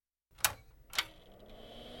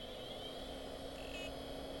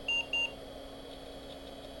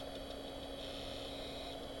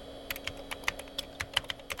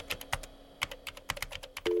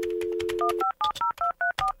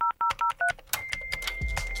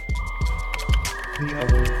The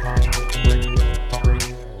other kind of radio.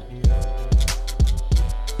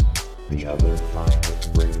 The other kind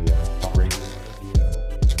of radio.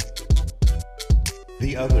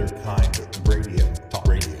 The other kind of radio.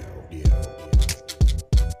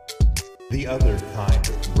 The other kind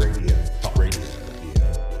of radio.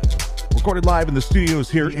 Recorded live in the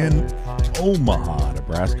studios here in Omaha,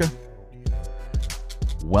 Nebraska.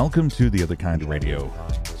 Welcome to The Other Kind of Radio,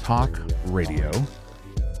 Talk Radio.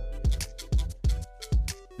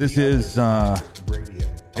 This is,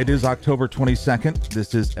 it is October 22nd.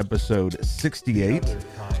 This is episode 68.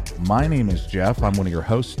 My name is Jeff. I'm one of your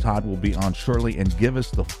hosts. Todd will be on shortly and give us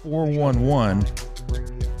the 411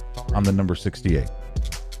 on the number 68.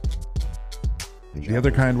 The Other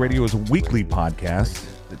Kind Radio is a weekly podcast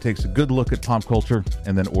that takes a good look at pop culture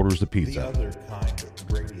and then orders a pizza.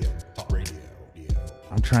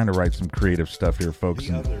 I'm trying to write some creative stuff here, folks,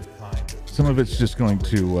 and some of it's just going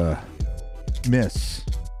to miss,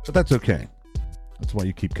 but that's okay. That's why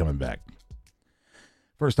you keep coming back.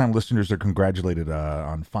 First-time listeners are congratulated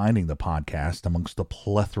on finding the podcast amongst the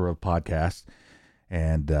plethora of podcasts,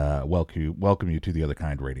 and welcome you to The Other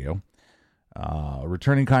Kind Radio.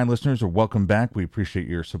 Returning kind listeners are welcome back. We appreciate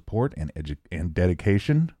your support and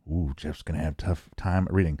dedication. Ooh, Jeff's going to have a tough time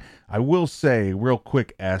reading. I will say, real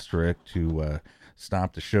quick asterisk to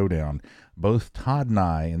stop the showdown. Both Todd and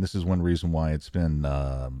I, and this is one reason why it's been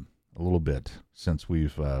a little bit since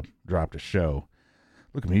we've dropped a show.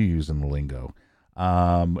 Look at me using the lingo.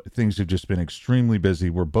 Things have just been extremely busy.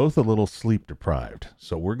 We're both a little sleep deprived.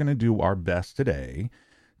 So we're going to do our best today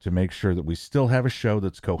to make sure that we still have a show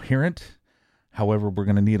that's coherent. However, we're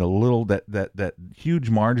going to need a little, that huge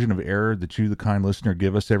margin of error that you, the kind listener,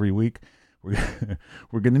 give us every week.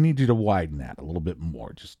 We're going to need you to widen that a little bit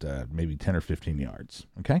more, just maybe 10 or 15 yards.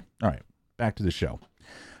 Okay? All right. Back to the show.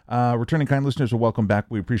 Returning kind listeners are welcome back.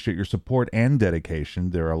 We appreciate your support and dedication.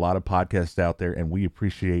 There are a lot of podcasts out there, and we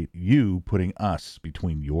appreciate you putting us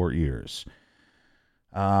between your ears.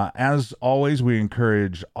 As always, we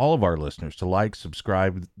encourage all of our listeners to like,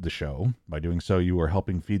 subscribe the show. By doing so, you are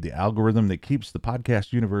helping feed the algorithm that keeps the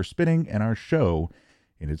podcast universe spinning and our show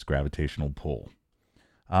in its gravitational pull.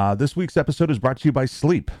 This week's episode is brought to you by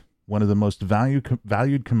sleep, one of the most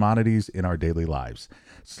valued commodities in our daily lives.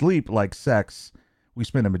 Sleep, like sex, we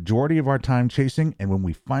spend a majority of our time chasing, and when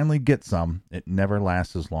we finally get some, it never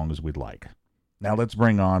lasts as long as we'd like. Now let's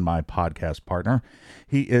bring on my podcast partner.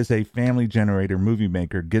 He is a family generator, movie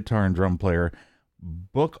maker, guitar and drum player,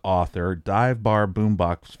 book author, dive bar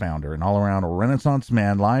boombox founder, and all-around Renaissance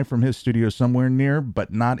man, live from his studio somewhere near,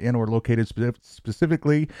 but not in or located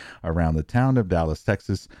specifically around the town of Dallas,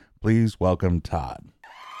 Texas. Please welcome Todd.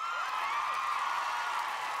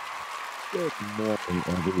 Good morning,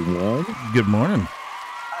 everyone. Good morning.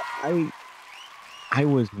 I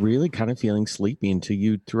was really kind of feeling sleepy until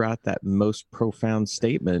you threw out that most profound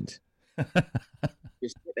statement.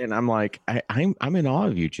 And I'm like, I'm in awe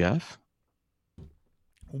of you, Jeff.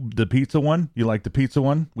 The pizza one? You like the pizza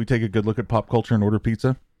one? We take a good look at pop culture and order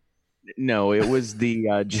pizza? No, it was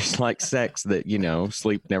the just like sex that,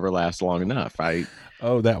 sleep never lasts long enough.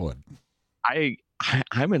 Oh, that one.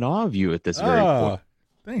 I'm in awe of you at this very point.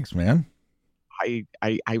 Thanks, man.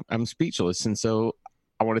 I'm speechless. And so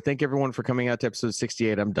I want to thank everyone for coming out to episode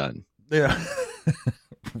 68. I'm done. Yeah.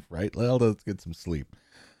 Right. Well, let's get some sleep.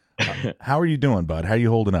 How are you doing, bud? How are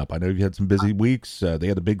you holding up? I know you've had some busy weeks. They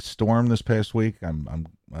had a big storm this past week. I'm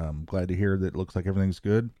glad to hear that it looks like everything's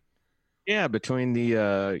good. Yeah, between the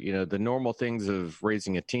the normal things of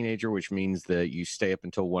raising a teenager, which means that you stay up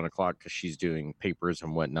until 1 o'clock because she's doing papers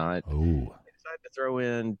and whatnot. Oh. They decided to throw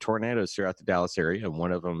in tornadoes throughout the Dallas area, and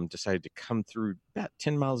one of them decided to come through about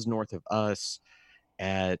 10 miles north of us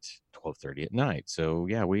at 12:30 at night. So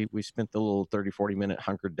yeah, we spent the little 30-40 minute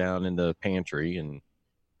hunkered down in the pantry,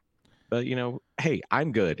 but hey,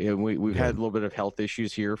 I'm good. And we've had a little bit of health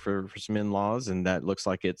issues here for some in-laws, and that looks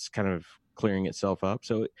like it's kind of clearing itself up.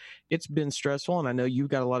 So it's been stressful, and I know you've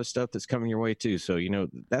got a lot of stuff that's coming your way too. So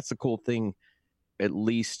that's the cool thing, at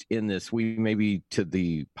least in this. We may be to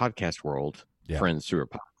the podcast world friends through a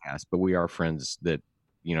podcast, but we are friends that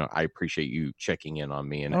I appreciate you checking in on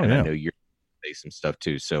me, and I know you're say some stuff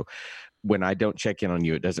too. So when I don't check in on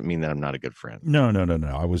you, it doesn't mean that I'm not a good friend. No.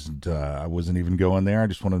 I wasn't even going there. I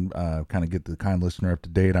just want to kind of get the kind listener up to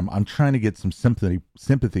date. I'm trying to get some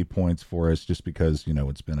sympathy points for us, just because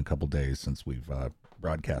it's been a couple days since we've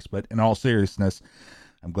broadcast. But in all seriousness,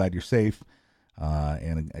 I'm glad you're safe,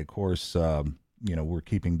 and of course, we're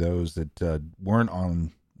keeping those that weren't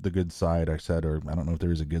on the good side, I said, or I don't know if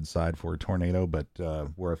there is a good side for a tornado, but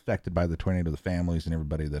we're affected by the tornado, the families and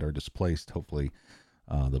everybody that are displaced. Hopefully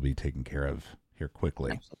they'll be taken care of here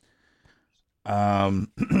quickly.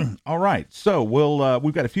 All right. So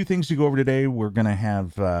we've got a few things to go over today. We're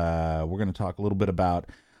gonna talk a little bit about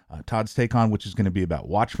Todd's take on, which is going to be about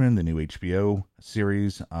Watchmen, the new HBO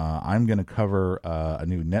series. I'm going to cover a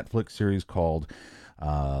new Netflix series called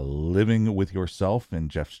Living with Yourself in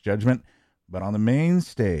Jeff's Judgment. But on the main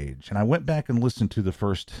stage, and I went back and listened to the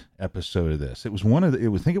first episode of this. It was I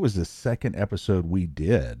think it was the second episode we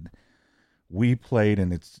did. We played,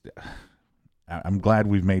 and I'm glad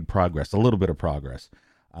we've made progress, a little bit of progress.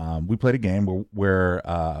 We played a game where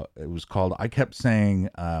it was called, I kept saying,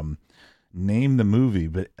 name the movie,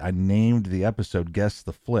 but I named the episode Guess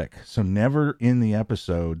the Flick. So never in the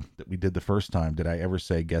episode that we did the first time did I ever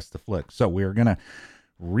say Guess the Flick. So we're going to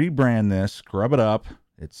rebrand this, scrub it up.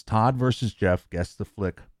 It's Todd versus Jeff, Guess the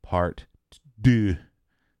Flick Part 2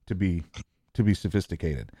 to be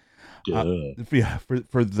sophisticated.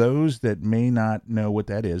 For those that may not know what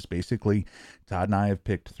that is, basically Todd and I have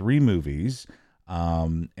picked 3 movies,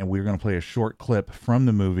 and we're going to play a short clip from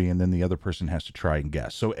the movie, and then the other person has to try and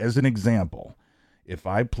guess. So as an example, if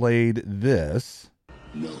I played this,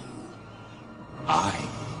 no, I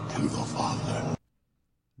am your father,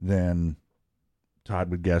 then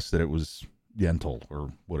Todd would guess that it was Yentl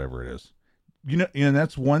or whatever it is. And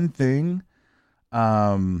that's one thing.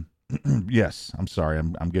 Yes, I'm sorry.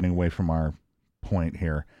 I'm getting away from our point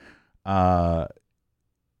here.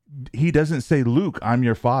 He doesn't say, Luke, I'm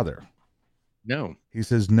your father. No. He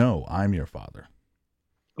says, no, I'm your father.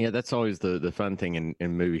 Yeah, that's always the fun thing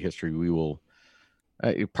in movie history. We will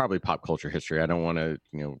probably pop culture history. I don't want to,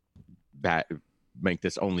 make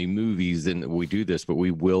this only movies and we do this, but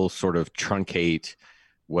we will sort of truncate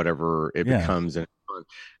whatever it becomes. And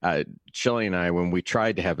Shelley and I, when we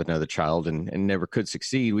tried to have another child and never could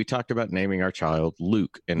succeed, we talked about naming our child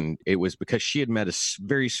Luke. And it was because she had met a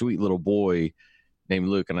very sweet little boy named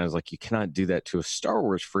Luke. And I was like, you cannot do that to a Star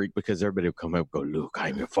Wars freak, because everybody would come up and go, Luke,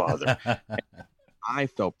 I'm your father. I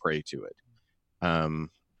fell prey to it.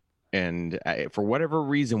 For whatever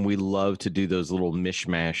reason, we love to do those little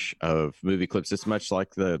mishmash of movie clips. It's much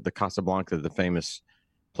like the Casablanca, the famous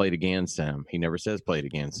 "Play it again, Sam." He never says "Play it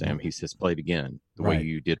again, Sam." He says "Play it again," the way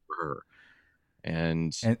you did for her.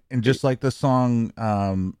 And just like the song,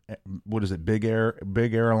 what is it? Big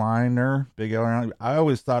Airliner. I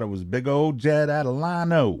always thought it was Big Old Jet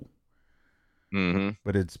Adelino. Mm-hmm.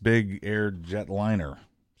 But it's Big Air Jetliner.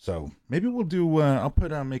 So maybe we'll do.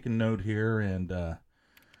 I'll make a note here, and I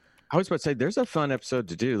was about to say there's a fun episode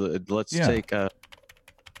to do. Let's take.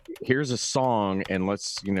 Here's a song, and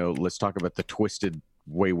let's talk about the twisted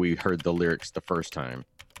way we heard the lyrics the first time.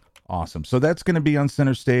 Awesome. So that's going to be on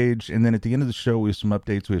center stage. And then at the end of the show, we have some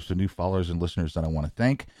updates. We have some new followers and listeners that I want to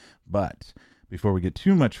thank. But before we get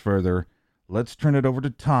too much further, let's turn it over to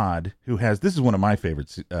Todd, who this is one of my favorite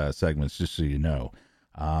segments, just so you know,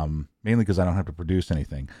 mainly because I don't have to produce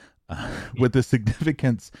anything, with the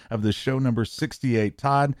significance of the show number 68.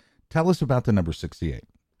 Todd, tell us about the number 68.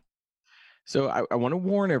 So I want to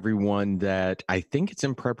warn everyone that I think it's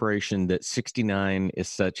in preparation that 69 is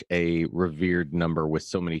such a revered number with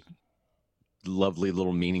so many lovely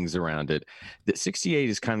little meanings around it, that 68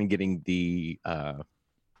 is kind of getting the,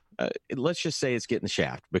 let's just say it's getting the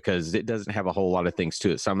shaft, because it doesn't have a whole lot of things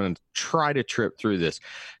to it. So I'm going to try to trip through this.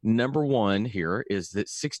 Number one here is that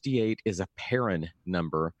 68 is a parent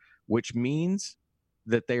number, which means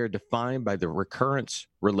that they are defined by the recurrence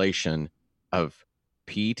relation of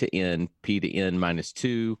P to N minus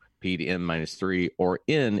 2, P to N minus 3, or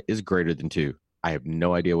N is greater than 2. I have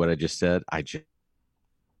no idea what I just said.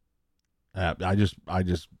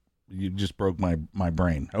 You just broke my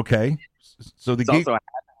brain. Okay. So it's also a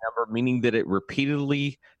happy number, meaning that it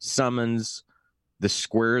repeatedly summons the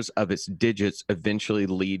squares of its digits, eventually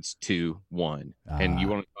leads to 1. And you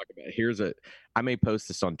want to talk about, I may post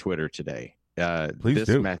this on Twitter today. Please this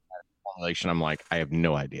do. mathematical formulation, I'm like, I have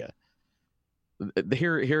no idea.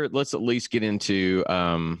 Here, let's at least get into,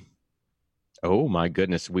 oh my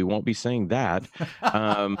goodness, we won't be saying that.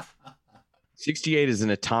 68 is an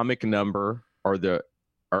atomic number, or the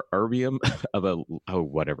erbium of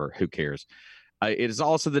whatever, who cares? It is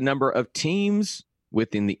also the number of teams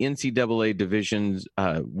within the NCAA Division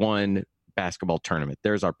I basketball tournament.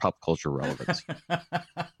 There's our pop culture relevance.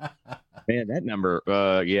 Man, that number,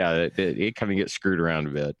 it kind of gets screwed around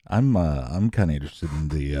a bit. I'm kind of interested in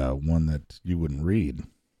the one that you wouldn't read.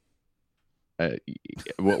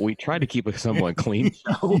 Well, we tried to keep a somewhat clean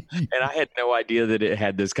show, and I had no idea that it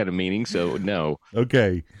had this kind of meaning. So no.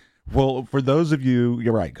 Okay. Well, for those of you,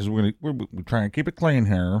 you're right, because we're trying to keep it clean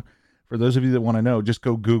here. For those of you that want to know, just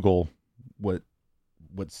go Google what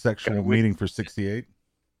sexual meaning for 68.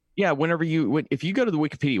 Yeah, if you go to the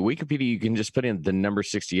Wikipedia, you can just put in the number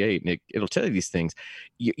 68 and it'll tell you these things.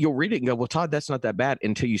 You'll read it and go, well, Todd, that's not that bad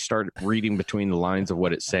until you start reading between the lines of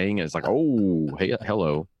what it's saying. And it's like, oh, hey,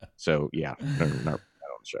 hello. So yeah, not on the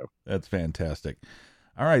show. That's fantastic.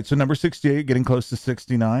 All right, so number 68, getting close to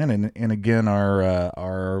 69, and again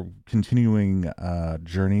our continuing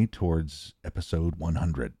journey towards episode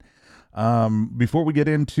 100. Before we get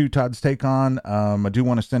into Todd's take on, I do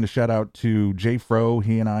want to send a shout out to Jay Fro.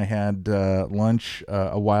 He and I had lunch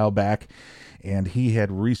a while back, and he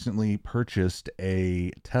had recently purchased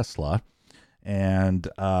a Tesla. And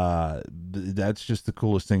that's just the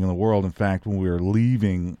coolest thing in the world. In fact, when we were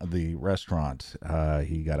leaving the restaurant,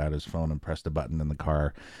 he got out his phone and pressed a button in the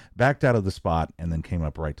car, backed out of the spot, and then came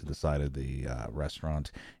up right to the side of the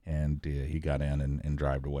restaurant, and he got in and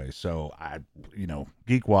drove away. So,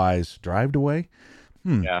 geek-wise, drived away?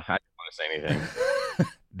 Yeah, I don't want to say anything.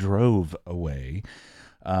 Drove away.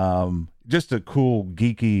 Just a cool,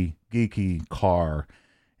 geeky car.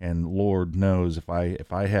 And Lord knows if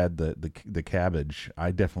I had the cabbage, I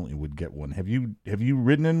definitely would get one. Have you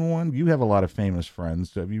ridden in one? You have a lot of famous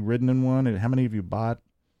friends. So have you ridden in one? And how many have you bought?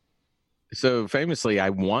 So famously, I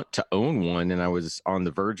want to own one, and I was on the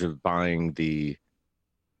verge of buying the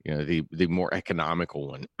more economical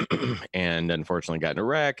one, and unfortunately got in a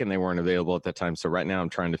wreck, and they weren't available at that time. So right now, I'm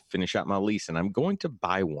trying to finish out my lease, and I'm going to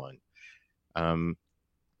buy one.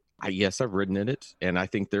 Yes, I've ridden in it, and I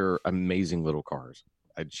think they're amazing little cars.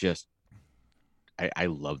 I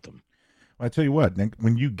love them. Well, I tell you what, Nick,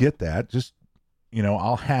 when you get that, just,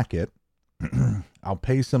 I'll hack it. I'll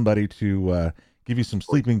pay somebody to give you some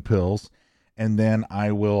sleeping pills, and then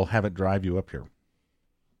I will have it drive you up here.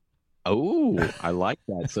 Oh, I like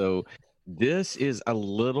that. So this is a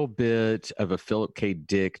little bit of a Philip K.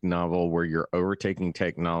 Dick novel where you're overtaking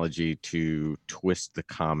technology to twist the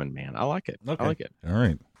common man. I like it. Okay. I like it. All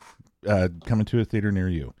right. Coming to a theater near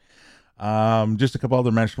you. Just a couple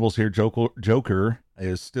other mentionables here. Joker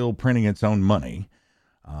is still printing its own money.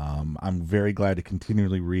 I'm very glad to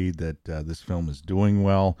continually read that this film is doing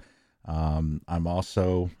well. I'm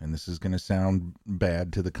also, and this is going to sound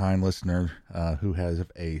bad to the kind listener who has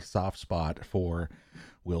a soft spot for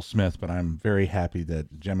Will Smith, but I'm very happy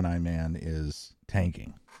that Gemini Man is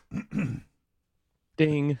tanking.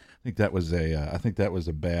 Ding. I think that was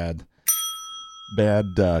a bad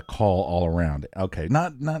call all around. Okay,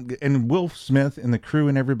 not and Will Smith and the crew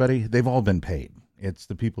and everybody, they've all been paid. It's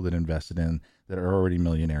the people that invested in that are already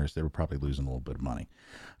millionaires. They were probably losing a little bit of money.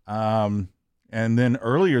 And then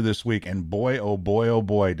earlier this week, and boy, oh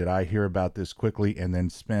boy, did I hear about this quickly and then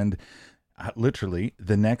spend literally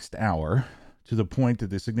the next hour, to the point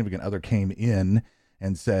that the significant other came in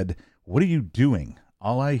and said, "What are you doing?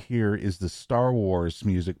 All I hear is the Star Wars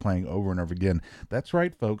music playing over and over again." That's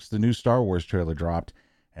right, folks. The new Star Wars trailer dropped,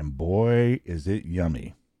 and boy, is it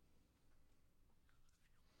yummy.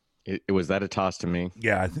 It was that a toss to me?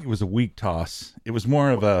 Yeah, I think it was a weak toss. It was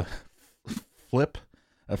more of a flick.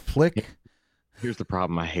 Here's the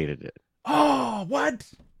problem. I hated it. Oh, what?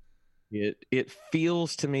 It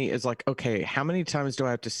feels to me as like, okay, how many times do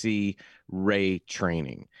I have to see Rey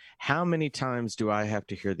training? How many times do I have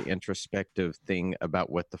to hear the introspective thing about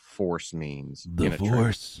what the Force means? The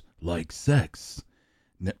Force, like sex.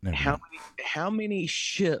 How many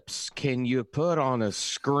ships can you put on a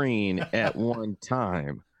screen at one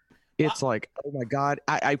time? It's like, oh my God.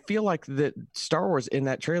 I feel like that Star Wars in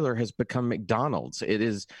that trailer has become McDonald's.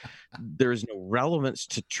 There's no relevance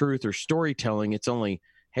to truth or storytelling. It's only,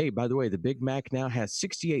 hey, by the way, the Big Mac now has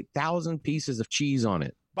 68,000 pieces of cheese on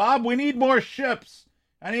it. Bob, we need more ships.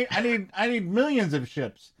 I need millions of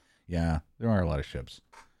ships. Yeah, there are a lot of ships.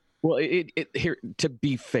 Well, here, to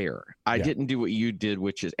be fair, I didn't do what you did,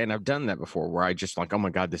 which is, and I've done that before, where I just like, oh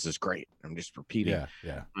my God, this is great. I'm just repeating.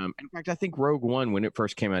 Yeah. In fact, I think Rogue One, when it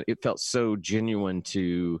first came out, it felt so genuine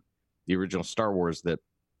to the original Star Wars that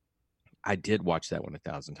I did watch that one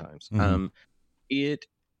 1,000 times. Mm-hmm.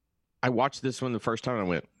 I watched this one the first time and I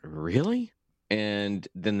went, really? And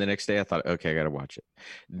then the next day I thought, okay, I got to watch it.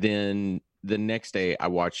 Then the next day I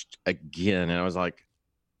watched again and I was like,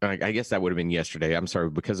 I guess that would have been yesterday. I'm sorry,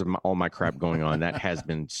 because of all my crap going on, that has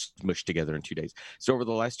been smushed together in 2 days. So over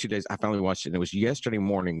the last 2 days, I finally watched it. And it was yesterday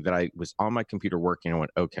morning that I was on my computer working. I went,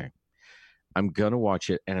 okay, I'm going to watch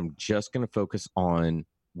it. And I'm just going to focus on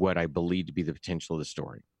what I believe to be the potential of the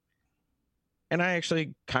story. And I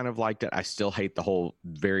actually kind of liked it. I still hate the whole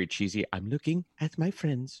very cheesy, I'm looking at my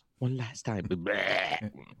friends one last time.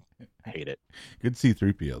 I hate it. Good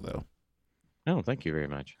C-3PO, though. Oh, thank you very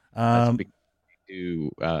much. That's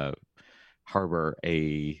to harbor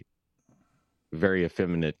a very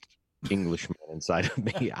effeminate Englishman inside of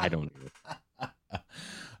me. I don't know.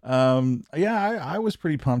 Yeah, I was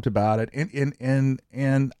pretty pumped about it,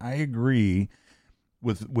 and I agree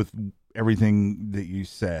with everything that you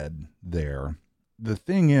said there. The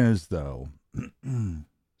thing is, though,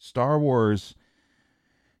 Star Wars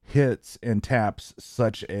hits and taps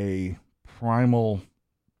such a primal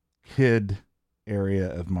kid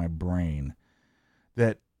area of my brain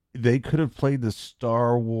that they could have played the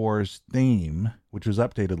Star Wars theme, which was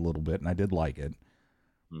updated a little bit, and I did like it,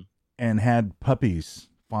 and had puppies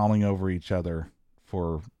falling over each other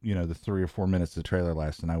for, the 3 or 4 minutes the trailer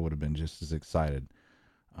lasted, and I would have been just as excited.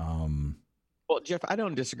 Well, Jeff, I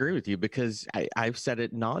don't disagree with you because I've said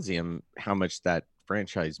it nauseum how much that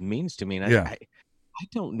franchise means to me. And I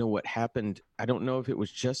don't know what happened. I don't know if it was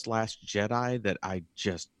just Last Jedi that I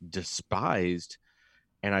just despised.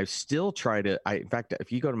 And I still try to, in fact, if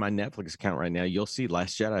you go to my Netflix account right now, you'll see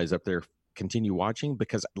Last Jedi is up there. Continue watching,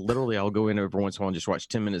 because literally I'll go in every once in a while and just watch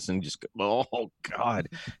 10 minutes and just go, oh God,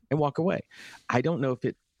 and walk away. I don't know if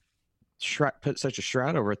it put such a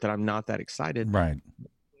shroud over it that I'm not that excited. Right.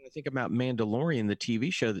 When I think about Mandalorian, the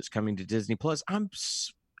TV show that's coming to Disney Plus, I'm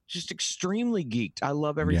just extremely geeked. I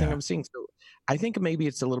love everything I'm seeing. So I think maybe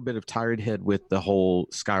it's a little bit of tired head with the whole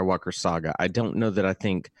Skywalker saga. I don't know that I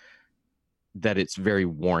think that it's very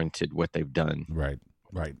warranted what they've done. Right.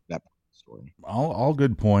 That story. All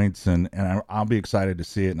good points, and I'll be excited to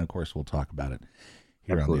see it, and of course we'll talk about it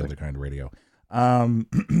here on The Other Kind of Radio.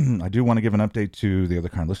 I do want to give an update to the Other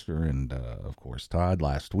Kind listener, and of course Todd.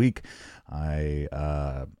 Last week I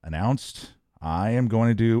announced I am going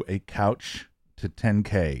to do a couch to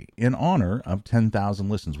 10K in honor of 10,000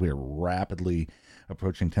 listens. We are rapidly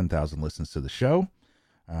approaching 10,000 listens to the show,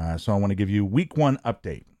 so I want to give you week 1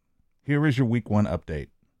 update. Here is your week 1 update.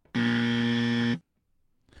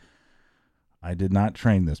 I did not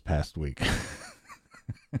train this past week.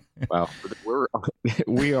 Wow,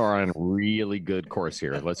 we are on a really good course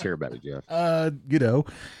here. Let's hear about it, Jeff.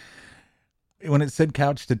 When it said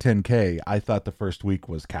couch to 10K, I thought the first week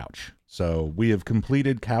was couch. So we have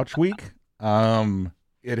completed couch week.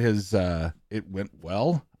 It has it went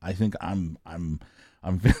well. I think I'm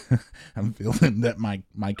I'm feeling that my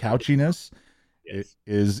couchiness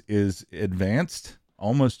is advanced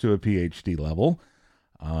almost to a PhD level.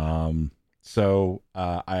 So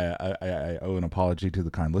I owe an apology to the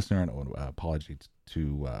kind listener, and an apology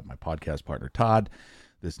to my podcast partner, Todd.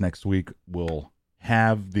 This next week we'll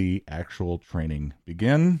have the actual training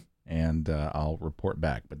begin, and I'll report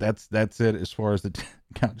back. But that's it as far as the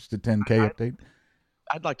couch to 10K update.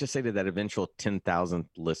 I'd like to say to that eventual 10,000th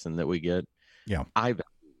listen that we get, yeah,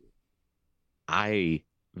 I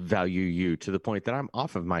value you to the point that I'm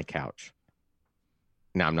off of my couch.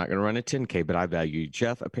 Now, I'm not going to run a 10K, but I value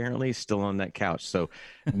Jeff. Apparently, is still on that couch. So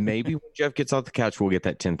maybe when Jeff gets off the couch, we'll get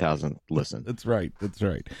that 10,000th listen. That's right. That's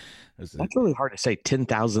really hard to say.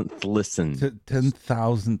 10,000th listen.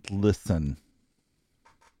 10,000th listen.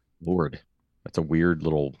 Lord, that's a weird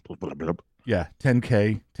little. Yeah,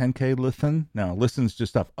 10K listen. No, listen's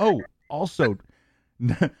just stuff. Oh, also,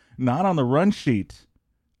 not on the run sheet.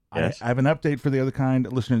 Yes. I have an update for the other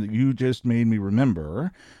kind listener that you just made me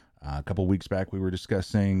remember. A couple weeks back, we were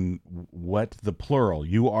discussing what the plural.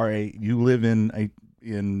 You live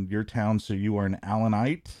in your town, so you are an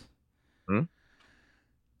Allenite. Hmm?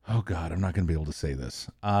 Oh God, I'm not going to be able to say this.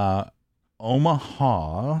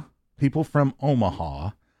 Omaha, people from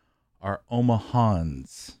Omaha are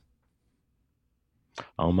Omahans.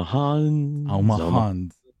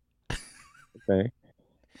 Omahans. Okay.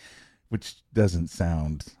 Which doesn't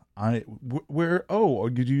sound. Where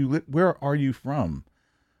are you from?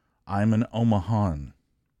 I'm an Omahan,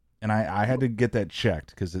 and I had to get that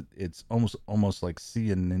checked because it's almost like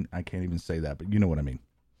seeing. I can't even say that, but you know what I mean.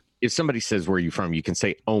 If somebody says where are you from, you can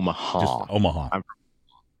say Omaha. Just Omaha.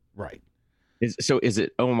 Right. Is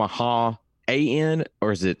it Omaha A-N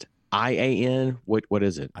or is it I-A-N? What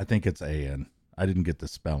is it? I think it's A-N. I didn't get the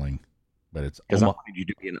spelling, but it's because I wanted you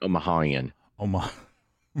to be an Omahaian. Omahaian.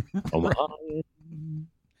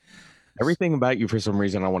 Everything about you, for some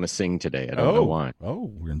reason, I want to sing today. I don't know why.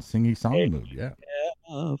 Oh, we're in singy song mood. Yeah.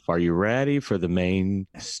 Are you ready for the main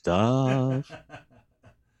stuff?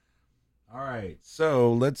 All right.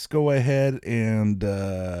 So let's go ahead and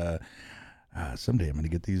someday I'm going to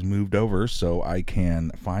get these moved over so I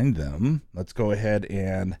can find them. Let's go ahead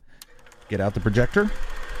and get out the projector.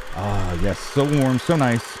 Ah, yes. So warm. So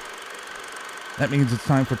nice. That means it's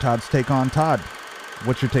time for Todd's Take On. Todd,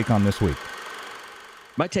 what's your take on this week?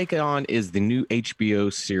 My take on is the new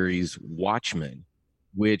HBO series Watchmen,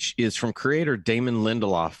 which is from creator Damon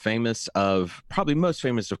Lindelof, probably most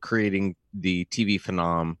famous of creating the TV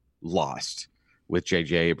phenom Lost with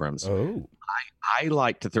J.J. Abrams. Oh. I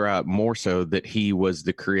like to throw out more so that he was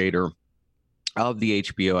the creator of the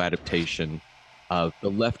HBO adaptation of The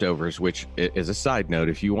Leftovers, which is a side note.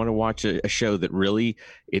 If you want to watch a show that really,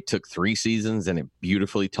 it took 3 seasons and it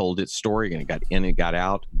beautifully told its story and it got in and got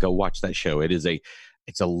out, go watch that show. It's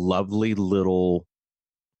a lovely little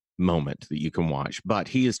moment that you can watch. But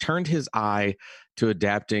he has turned his eye to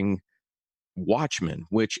adapting Watchmen,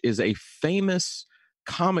 which is a famous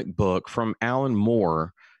comic book from Alan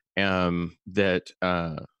Moore, that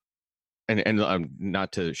and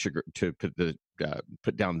not to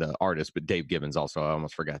put down the artist, but Dave Gibbons also. I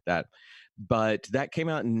almost forgot that. But that came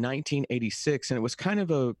out in 1986, and it was kind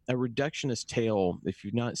of a reductionist tale, if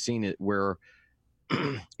you've not seen it, where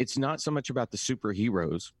it's not so much about the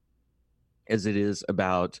superheroes as it is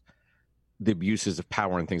about the abuses of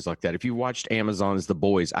power and things like that. If you watched Amazon's The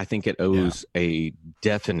Boys, I think it owes a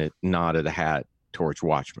definite nod of the hat towards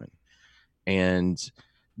Watchmen. And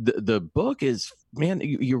the book is, man,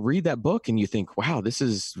 you read that book and you think, wow, this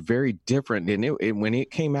is very different. And when it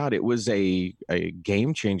came out, it was a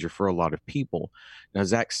game changer for a lot of people. Now,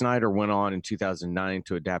 Zack Snyder went on in 2009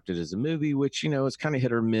 to adapt it as a movie, which, it's kind of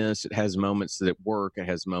hit or miss. It has moments that work. It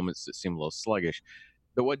has moments that seem a little sluggish.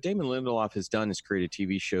 But what Damon Lindelof has done is create a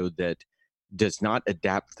TV show that does not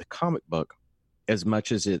adapt the comic book as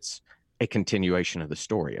much as it's a continuation of the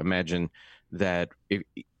story. Imagine that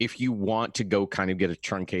if you want to go kind of get a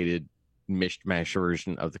truncated mishmash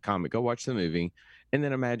version of the comic, go watch the movie, and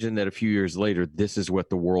then imagine that a few years later, this is what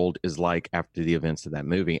the world is like after the events of that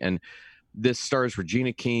movie. And this stars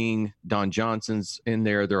Regina King, Don Johnson's in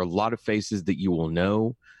there. There are a lot of faces that you will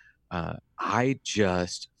know. I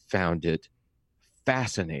just found it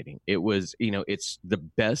fascinating. It was, it's the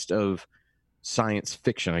best of science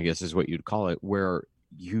fiction, I guess is what you'd call it, where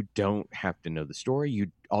you don't have to know the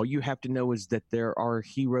story. All you have to know is that there are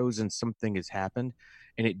heroes and something has happened,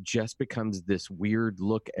 and it just becomes this weird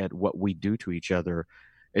look at what we do to each other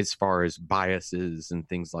as far as biases and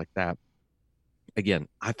things like that. Again,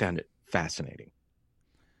 I found it fascinating.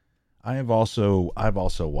 I've also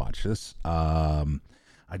watched this. I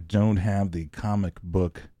don't have the comic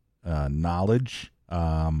book knowledge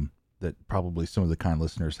that probably some of the kind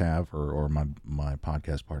listeners have, or my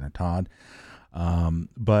podcast partner Todd.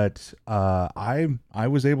 But I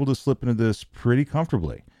was able to slip into this pretty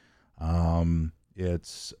comfortably.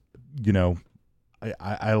 It's,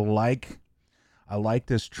 I like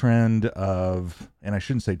this trend of, and I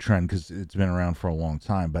shouldn't say trend because it's been around for a long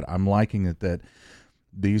time, but I'm liking it that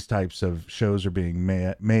these types of shows are being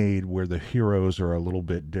made where the heroes are a little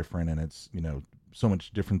bit different, and it's, so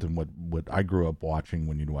much different than what I grew up watching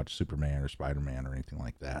when you'd watch Superman or Spider-Man or anything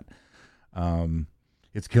like that.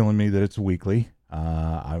 It's killing me that it's weekly.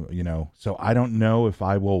 So I don't know if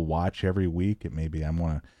I will watch every week. It maybe I'm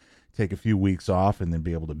going to take a few weeks off and then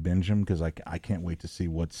be able to binge them, because I can't wait to see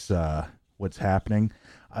what's happening.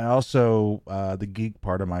 I also, the geek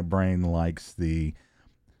part of my brain likes the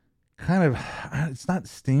kind of, it's not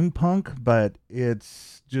steampunk, but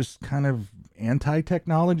it's just kind of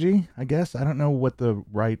anti-technology, I guess. I don't know what the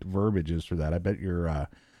right verbiage is for that. I bet your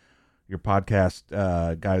podcast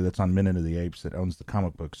guy that's on Minute of the Apes that owns the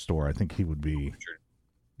comic book store, I think he would be,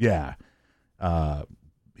 yeah,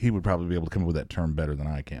 he would probably be able to come up with that term better than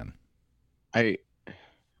I can. I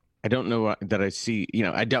don't know that I see,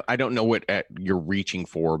 I don't know what you're reaching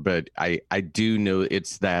for, but I do know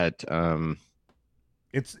it's that,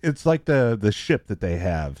 it's like the ship that they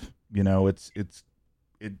have,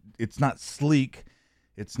 it's not sleek.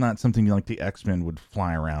 It's not something like the X-Men would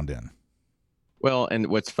fly around in. Well, and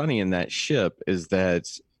what's funny in that ship is that,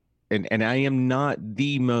 and I am not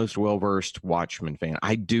the most well-versed Watchmen fan.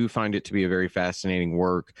 I do find it to be a very fascinating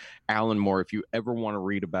work. Alan Moore, if you ever want to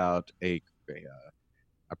read about a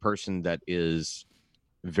person that is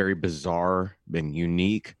very bizarre and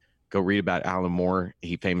unique, go read about Alan Moore.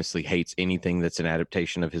 He famously hates anything that's an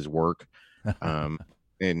adaptation of his work.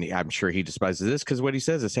 And I'm sure he despises this, because what he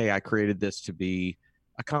says is, hey, I created this to be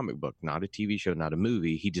a comic book, not a TV show, not a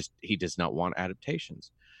movie. He does not want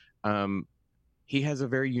adaptations. He has a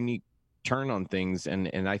very unique turn on things,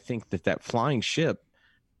 and I think that flying ship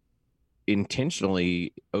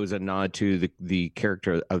intentionally owes a nod to the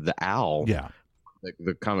character of the owl. Yeah.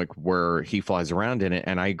 The comic where he flies around in it.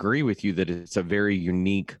 And I agree with you that it's a very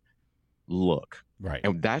unique look. Right.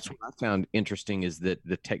 And that's what I found interesting, is that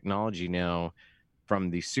the technology now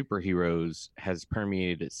from the superheroes has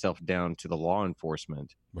permeated itself down to the law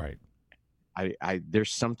enforcement. Right.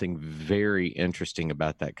 There's something very interesting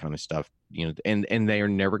about that kind of stuff, and they are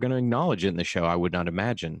never going to acknowledge it in the show, I would not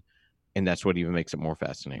imagine. And that's what even makes it more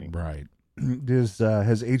fascinating. Right. Has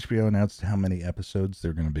HBO announced how many episodes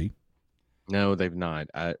they're going to be? No, they've not.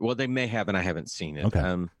 Well, they may have, and I haven't seen it.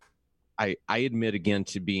 Okay. I admit again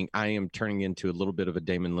I am turning into a little bit of a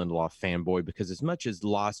Damon Lindelof fanboy, because as much as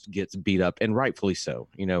Lost gets beat up, and rightfully so,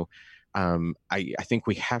 I think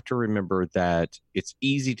we have to remember that it's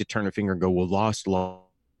easy to turn a finger and go, well,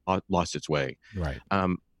 lost its way. Right.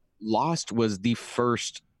 Lost was the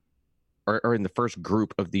first, or in the first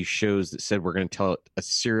group of these shows that said we're going to tell a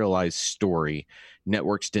serialized story.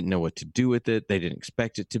 Networks didn't know what to do with it. They didn't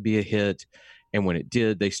expect it to be a hit. And when it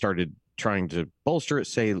did, they started trying to bolster it,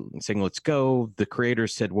 saying, let's go. The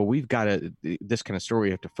creators said, well, we've got this kind of story.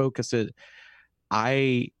 We have to focus it.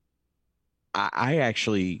 I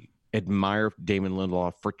actually admire Damon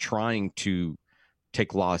Lindelof for trying to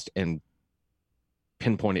take Lost and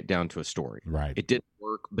pinpoint it down to a story. Right. It didn't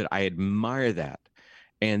work, but I admire that.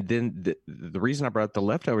 And then the reason I brought up The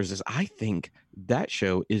Leftovers is I think that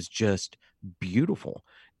show is just beautiful.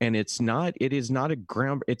 And it is not a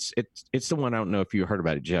ground. It's the one, I don't know if you heard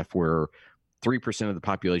about it, Jeff, where 3% of the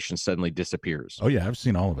population suddenly disappears. Oh yeah, I've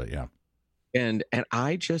seen all of it. Yeah. And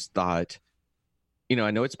I just thought, I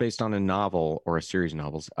know it's based on a novel or a series of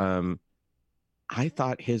novels. I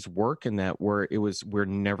thought his work in that, where it was, we're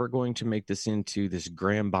never going to make this into this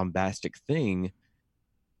grand bombastic thing.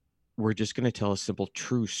 We're just going to tell a simple,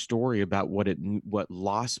 true story about what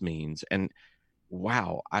loss means. And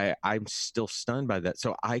wow, I'm still stunned by that.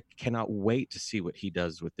 So I cannot wait to see what he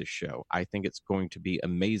does with this show. I think it's going to be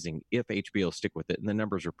amazing if HBO stick with it, and the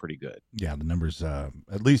numbers are pretty good. Yeah, the numbers, at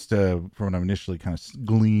least from what I've initially kind of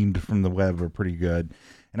gleaned from the web, are pretty good.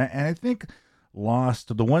 And I think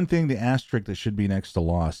Lost, the one thing, the asterisk that should be next to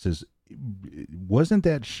Lost is, wasn't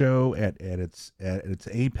that show at its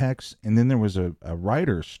apex, and then there was a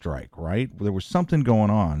writer's strike, right? There was something going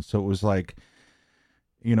on, so it was like,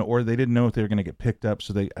 or they didn't know if they were going to get picked up,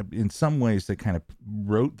 so they, in some ways, they kind of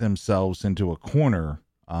wrote themselves into a corner,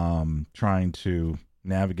 trying to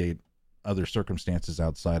navigate other circumstances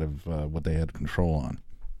outside of what they had control on.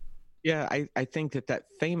 Yeah, I think that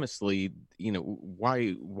famously,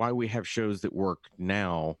 why we have shows that work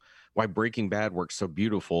now, why Breaking Bad works so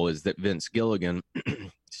beautiful, is that Vince Gilligan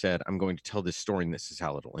said, I'm going to tell this story and this is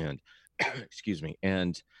how it'll end. Excuse me.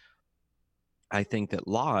 And I think that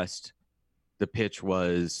Lost, the pitch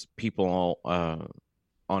was people on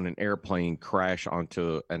an airplane crash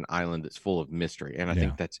onto an island that's full of mystery. And I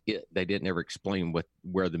think that's it. They didn't ever explain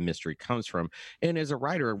where the mystery comes from. And as a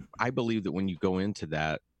writer, I believe that when you go into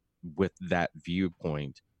that with that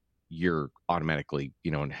viewpoint, you're automatically,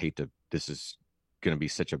 and this is going to be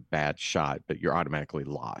such a bad shot, but you're automatically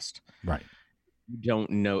lost. Right. You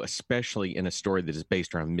don't know, especially in a story that is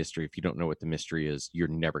based around mystery. If you don't know what the mystery is, you're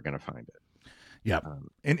never going to find it. Yeah.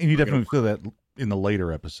 And you definitely feel that in the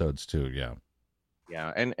later episodes too. Yeah.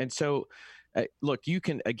 Yeah. And so, look, you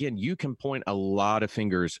can point a lot of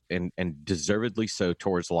fingers, and deservedly so,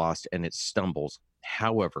 towards Lost and its stumbles.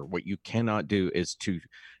 However, what you cannot do is to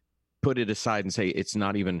put it aside and say it's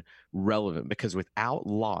not even relevant, because without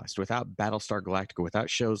Lost, without Battlestar Galactica, without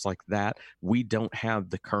shows like that, we don't have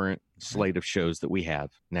the current slate of shows that we have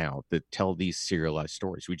now that tell these serialized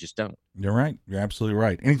stories. We just don't. You're right. You're absolutely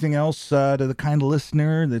right. Anything else to the kind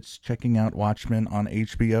listener that's checking out Watchmen on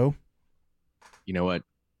HBO? You know what?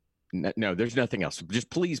 No, there's nothing else. Just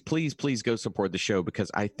please go support the show, because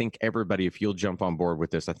I think everybody, if you'll jump on board with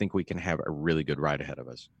this, I think we can have a really good ride ahead of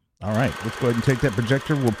us. All right, let's go ahead and take that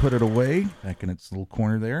projector. We'll put it away back in its little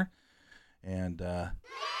corner there. And, the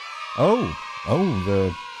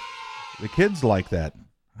kids like that.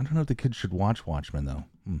 I don't know if the kids should watch Watchmen, though.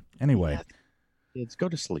 Anyway. Yeah, kids, go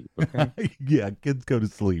to sleep, okay? Yeah, kids go to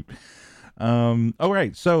sleep. All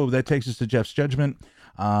right, so that takes us to Jeff's Judgment.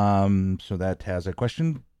 So that has a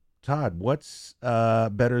question. Todd, what's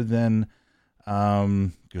better than,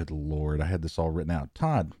 good Lord, I had this all written out.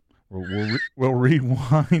 Todd, we'll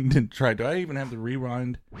rewind and try. Do I even have the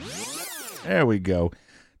rewind? There we go.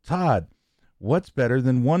 Todd, what's better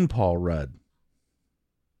than one Paul Rudd?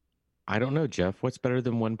 I don't know, Jeff. What's better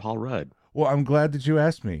than one Paul Rudd? Well, I'm glad that you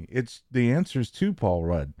asked me. The answer is two Paul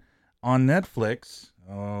Rudd. On Netflix,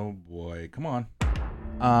 oh boy, come on.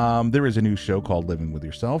 There is a new show called Living with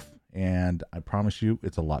Yourself, and I promise you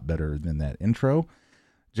it's a lot better than that intro.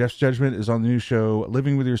 Jeff's Judgment is on the new show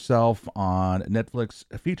Living with Yourself on Netflix,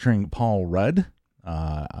 featuring Paul Rudd.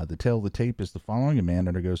 The tale of the tape is the following. A man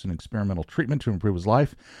undergoes an experimental treatment to improve his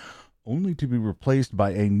life, only to be replaced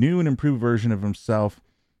by a new and improved version of himself.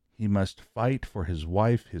 He must fight for his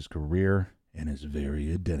wife, his career, and his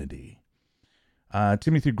very identity.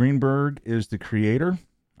 Timothy Greenberg is the creator.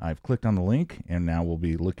 I've clicked on the link, and now we'll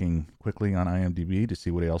be looking quickly on IMDb to see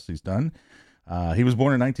what else he's done. He was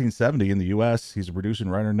born in 1970 in the U.S. He's a producer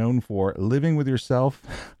and writer known for Living with Yourself.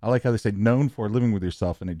 I like how they say known for Living with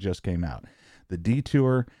Yourself, and it just came out. The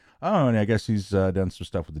Detour. Oh, and I guess he's done some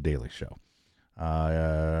stuff with The Daily Show.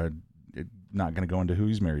 Not going to go into who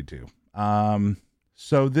he's married to.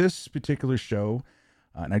 So this particular show,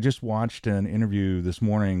 and I just watched an interview this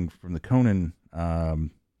morning from the Conan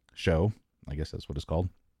show. I guess that's what it's called.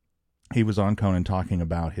 He was on Conan talking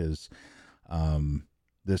about his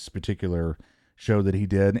this particular show that he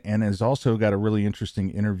did, and has also got a really interesting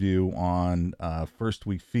interview on First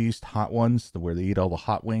Week Feast, Hot Ones, where they eat all the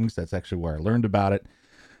hot wings. That's actually where I learned about it.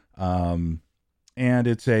 And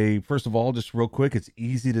it's first of all, just real quick, it's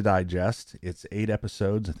easy to digest. It's 8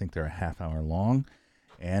 episodes. I think they're a half hour long.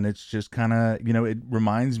 And it's just kind of, it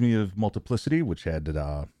reminds me of Multiplicity, which had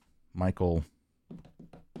Michael,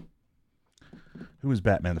 who was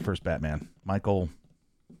Batman, the first Batman? Michael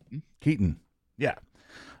Keaton. Yeah.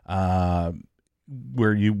 What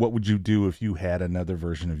would you do if you had another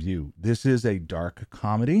version of you? This is a dark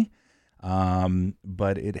comedy,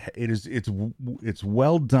 but it's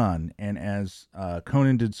well done. And as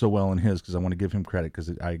Conan did so well in his, because I want to give him credit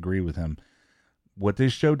because I agree with him. What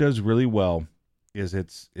this show does really well is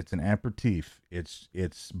it's an aperitif. It's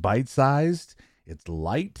bite-sized. It's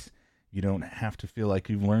light. You don't have to feel like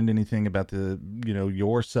you've learned anything about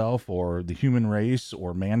yourself or the human race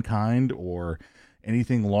or mankind or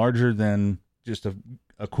anything larger than just a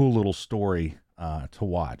cool little story to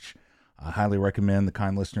watch. I highly recommend the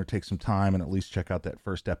kind listener take some time and at least check out that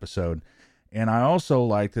first episode. And I also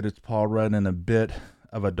like that it's Paul Rudd in a bit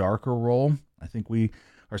of a darker role. I think we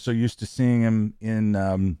are so used to seeing him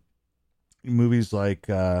in movies like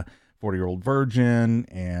 40-Year-Old Virgin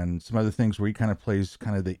and some other things where he kind of plays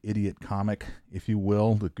kind of the idiot comic, if you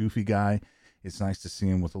will, the goofy guy. It's nice to see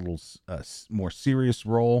him with a little more serious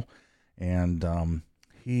role. And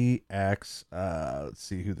he acts, let's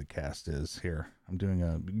see who the cast is here.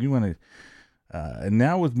 And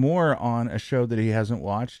now with more on a show that he hasn't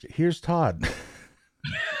watched, here's Todd.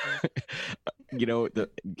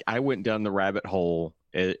 I went down the rabbit hole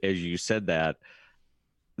as you said that.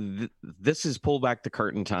 This is pull back the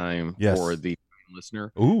curtain time for the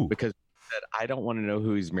listener. Ooh. Because I don't want to know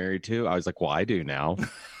who he's married to. I was like, well, I do now.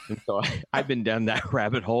 And so I've been down that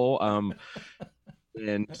rabbit hole.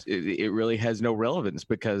 And it really has no relevance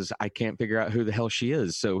because I can't figure out who the hell she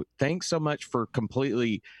is. So thanks so much for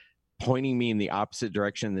completely pointing me in the opposite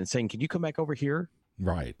direction and then saying, can you come back over here?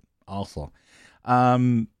 Right. Also.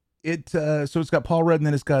 So it's got Paul Rudd and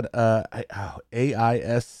then it's got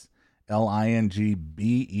Aislingbea.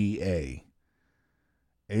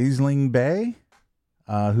 Aisling Bay,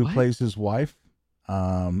 who plays his wife.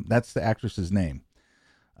 That's the actress's name.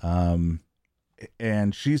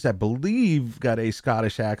 And she's, I believe, got a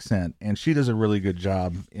Scottish accent, and she does a really good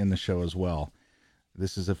job in the show as well.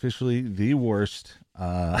 This is officially the worst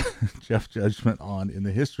Jeff judgment in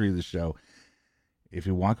the history of the show. If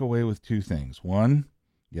you walk away with 2 things: 1,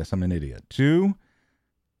 yes, I'm an idiot. 2,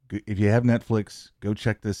 if you have Netflix, go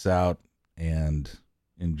check this out and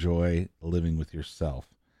enjoy Living with Yourself.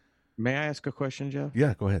 May I ask a question, Jeff?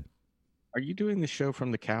 Yeah, go ahead. Are you doing the show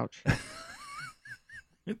from the couch?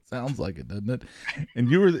 It sounds like it, doesn't it? And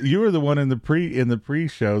you were the one in the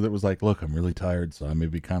pre-show that was like, look, I'm really tired, so I may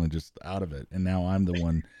be kind of just out of it. And now I'm the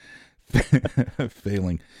one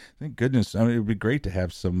failing. Thank goodness. I mean, it would be great to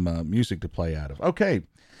have some music to play out of. Okay.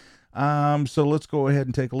 So let's go ahead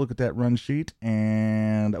and take a look at that run sheet.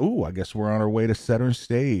 And I guess we're on our way to center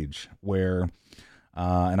stage where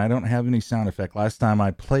and I don't have any sound effect. Last time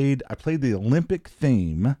I played the Olympic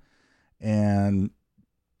theme, and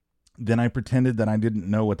then I pretended that I didn't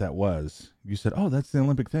know what that was. You said, "Oh, that's the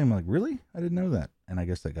Olympic theme." I'm like, "Really? I didn't know that." And I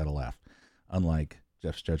guess that got a laugh, unlike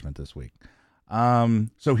Jeff's judgment this week.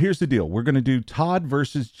 So here's the deal. We're going to do Todd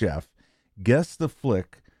versus Jeff. Guess the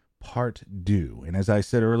flick, part 2. And as I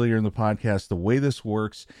said earlier in the podcast, the way this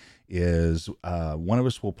works is one of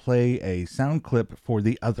us will play a sound clip for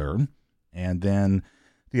the other, and then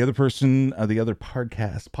the other person, the other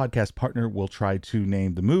podcast partner will try to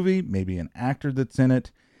name the movie, maybe an actor that's in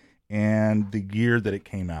it, and the year that it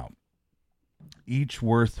came out. Each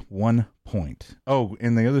worth 1 point. Oh,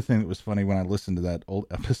 and the other thing that was funny when I listened to that old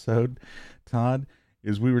episode, Todd,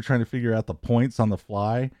 is we were trying to figure out the points on the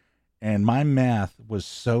fly, and my math was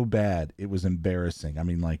so bad, it was embarrassing. I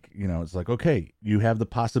mean, it's like, okay, you have the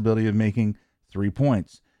possibility of making 3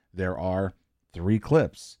 points. There are 3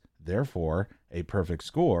 clips. Therefore, a perfect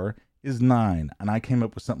score is 9. And I came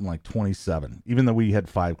up with something like 27, even though we had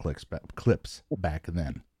 5 clips back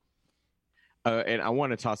then. And I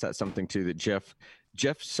want to toss out something too that Jeff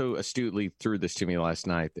Jeff so astutely threw this to me last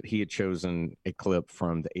night that he had chosen a clip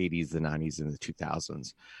from the 80s, the 90s, and the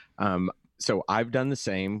 2000s. So I've done the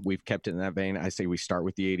same. We've kept it in that vein. I say we start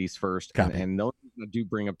with the 80s first. And the only reason I do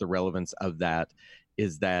bring up the relevance of that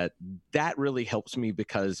is that really helps me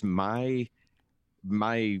because my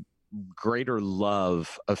greater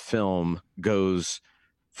love of film goes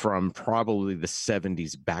from probably the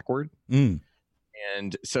 70s backward.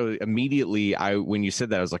 And so immediately when you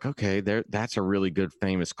said that, I was like, okay, that's a really good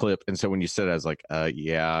famous clip. And so when you said it, I was like,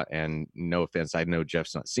 yeah, and no offense, I know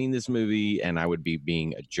Jeff's not seen this movie and I would be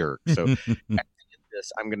being a jerk. So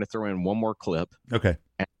I'm going to throw in one more clip. Okay.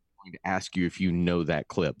 And I'm going to ask you if you know that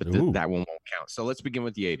clip, but that one won't count. So let's begin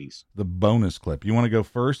with the 80s. The bonus clip. You want to go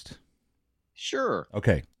first? Sure.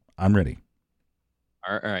 Okay. I'm ready.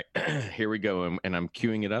 All right. Here we go. And I'm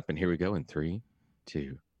queuing it up, and here we go in 3,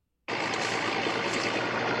 2.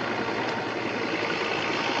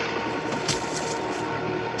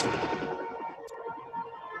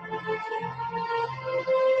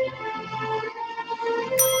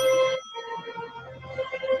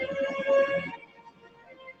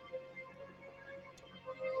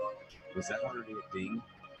 Was that already a ding?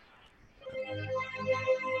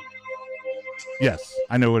 Yes,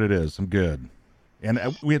 I know what it is. I'm good. And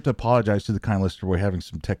we have to apologize to the kind listener. We're having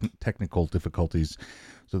some technical difficulties.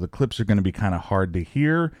 So the clips are going to be kind of hard to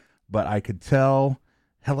hear, but I could tell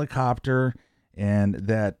helicopter and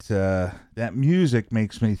that music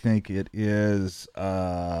makes me think it is,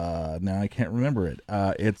 now I can't remember it.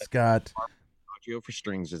 It's got... Adagio for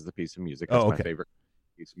Strings is the piece of music. That's my favorite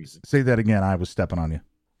piece of music. Say that again. I was stepping on you.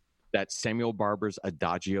 That's Samuel Barber's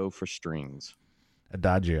Adagio for Strings.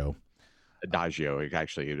 Adagio.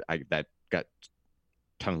 Actually, that got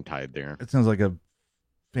tongue-tied there. It sounds like a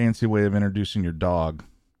fancy way of introducing your dog.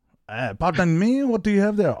 Pardon me, what do you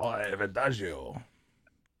have there? Oh, I have Adagio.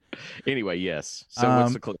 Anyway, yes. So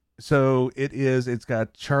what's the clip? So it's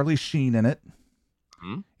got Charlie Sheen in it.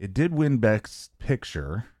 Hmm? It did win Best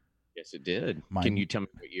Picture. Yes, it did. Can you tell me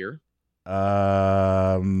what year?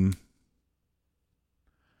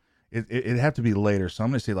 It'd have to be later, so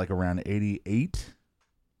I'm going to say like around 88.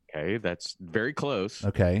 Okay, that's very close.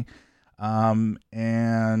 Okay. My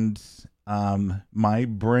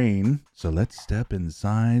brain, so let's step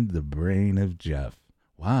inside the brain of Jeff.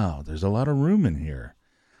 Wow, there's a lot of room in here.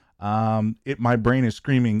 My brain is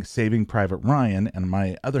screaming Saving Private Ryan, and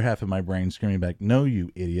my other half of my brain screaming back, no,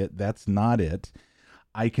 you idiot, that's not it.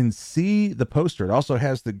 I can see the poster. It also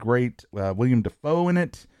has the great William Dafoe in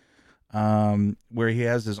it, where he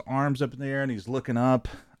has his arms up in the air and he's looking up.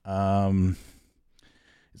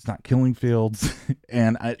 It's not Killing Fields.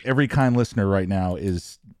 And every kind listener right now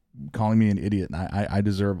is calling me an idiot, and I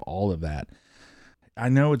deserve all of that. I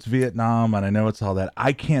know it's Vietnam, and I know it's all that.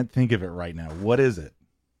 I can't think of it right now. What is it?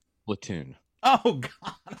 Platoon. Oh,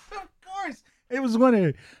 God. Of course. It was one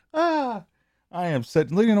of... I am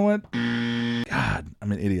set. You know what? God,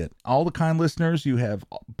 I'm an idiot. All the kind listeners, you have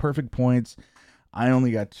perfect points. I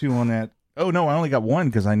only got 2 on that. Oh, no, I only got 1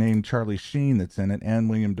 because I named Charlie Sheen that's in it and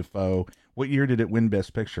William Dafoe. What year did it win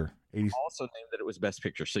Best Picture? 80s. Also named that it was Best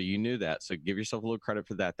Picture, so you knew that. So give yourself a little credit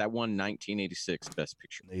for that. That won 1986 Best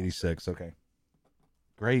Picture. 86, okay.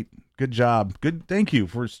 Great. Good job. Good. Thank you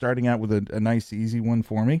for starting out with a nice, easy one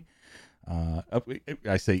for me.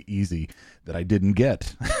 I say easy that I didn't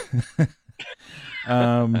get.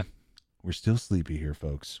 We're still sleepy here,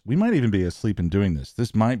 folks. We might even be asleep in doing this.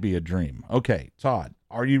 This might be a dream. Okay, Todd,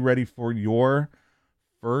 are you ready for your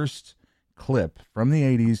first clip from the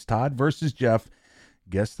 80s? Todd versus Jeff.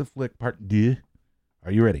 Guess the flick part. Deux.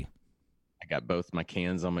 Are you ready? I got both my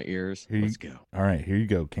cans on my ears. Let's go. All right, here you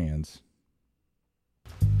go, cans.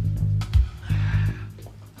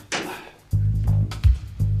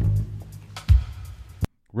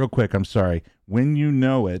 Real quick, I'm sorry. When you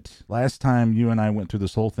know it, last time you and I went through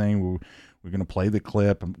this whole thing, we're going to play the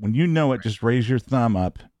clip. When you know it, just raise your thumb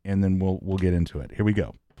up, and then we'll get into it. Here we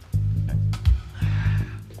go.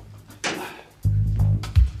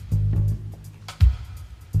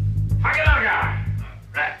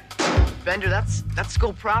 Bender, that's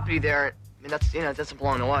school property there. I mean, that doesn't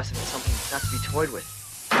belong to us. It's something not to be toyed with.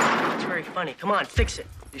 It's very funny. Come on, fix it.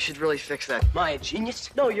 You should really fix that. Am I a genius?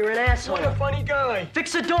 No, you're an asshole. What a funny guy.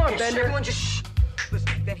 Fix the door, Bender. Everyone just shh. Listen,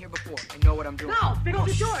 I've been here before. I know what I'm doing. No,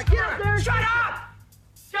 fix the door. Get up there. Shut up!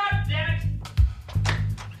 Shut up, damn it.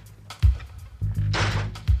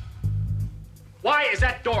 Why is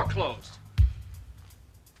that door closed?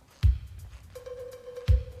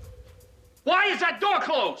 Why is that door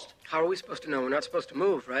closed? How are we supposed to know? We're not supposed to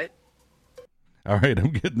move, right? All right,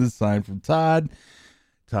 I'm getting this sign from Todd.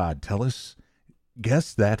 Todd, tell us,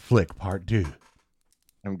 guess that flick, part 2.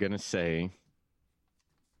 I'm going to say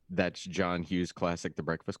That's John Hughes' classic, The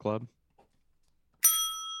Breakfast Club.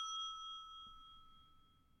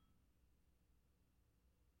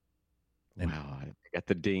 Wow, I got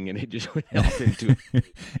the ding and it just went off into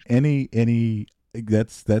any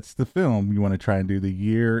that's the film. You want to try and do the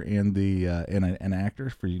year and the and an actor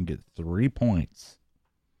for you can get 3 points.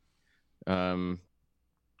 Judd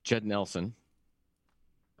Nelson.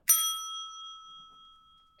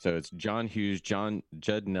 So it's John Hughes,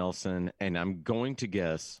 Judd Nelson, and I'm going to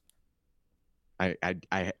guess. I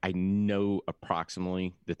know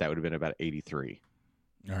approximately that would have been about 83.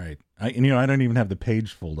 All right, I don't even have the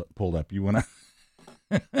page pulled up. You want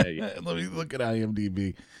to? Yeah. Let me look at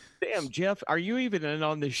IMDb. Damn, Jeff, are you even in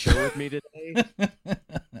on this show with me today?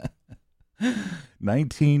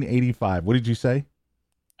 1985. What did you say?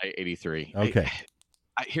 83. Okay.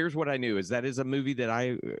 Here's what I knew is that is a movie that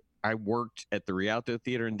I worked at the Rialto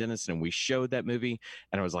Theater in Denison, and we showed that movie,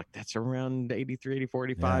 and I was like, that's around 83, 84,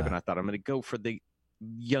 85, Yeah. and I thought I'm going to go for the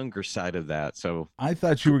younger side of that. So I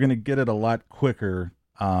thought you were going to get it a lot quicker,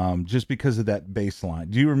 just because of that bass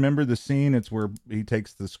line. Do you remember the scene? It's where he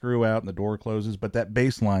takes the screw out and the door closes, but that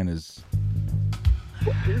bass line is...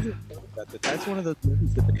 That's one of those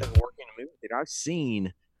movies that because working in a movie theater, I've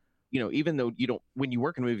seen, even though you don't, when you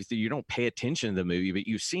work in a movie theater, you don't pay attention to the movie, but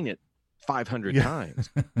you've seen it 500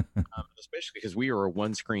 times, especially because we are a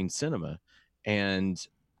one-screen cinema. And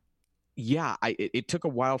yeah, it took a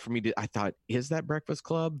while for me I thought, is that Breakfast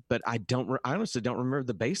Club? But I honestly don't remember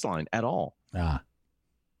the bass line at all.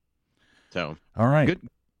 So, all right. Good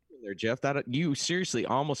there, Jeff. That you seriously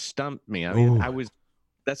almost stumped me. I mean,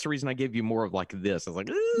 that's the reason I gave you more of like this. I was like,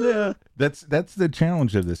 yeah, that's the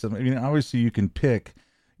challenge of this. I mean, obviously you can pick,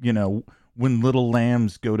 when little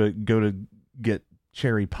lambs go to get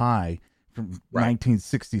cherry pie from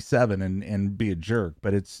 1967 and be a jerk,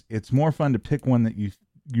 but it's more fun to pick one that you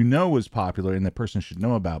was popular and the person should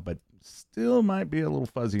know about, but still might be a little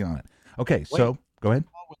fuzzy on it. Okay, so go ahead.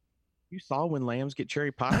 You saw When Lambs Get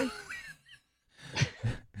Cherry Pie?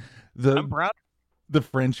 I'm proud. The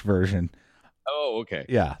French version. Oh, okay.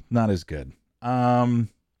 Yeah, not as good.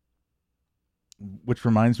 Which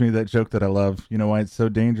reminds me of that joke that I love. You know why it's so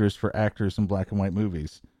dangerous for actors in black and white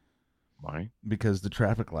movies? Why? Because the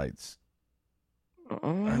traffic lights.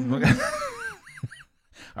 All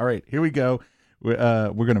right, here we go. We're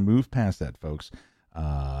going to move past that, folks.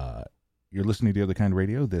 You're listening to The Other Kind of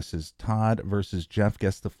Radio. This is Todd versus Jeff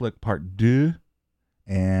Guess the Flick Part 2.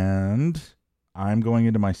 And I'm going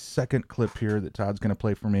into my second clip here that Todd's going to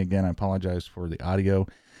play for me again. I apologize for the audio.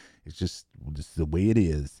 It's just the way it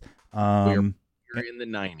is. We're in the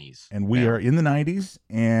 90s. And we are in the 90s,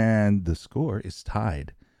 and the score is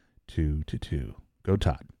tied 2-2. Go,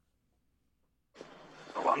 Todd.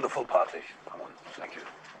 A wonderful party. Thank you.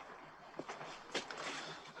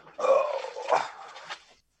 Oh.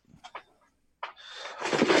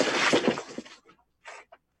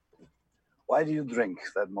 Why do you drink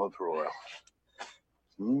that motor oil?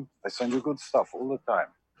 They send you good stuff all the time.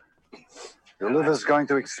 Your liver's going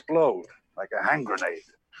to explode like a hand grenade.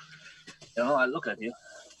 I look at you.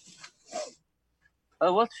 I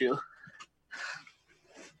watch you.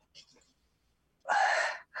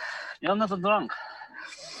 You're not drunk.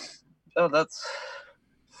 Oh, that's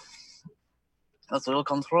real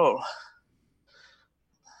control.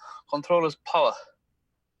 Control is power.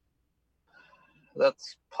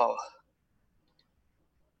 That's power.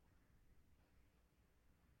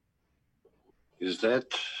 Is that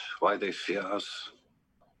why they fear us?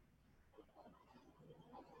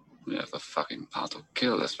 We have the fucking power to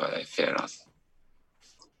kill. That's why they fear us.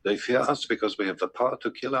 They fear us because we have the power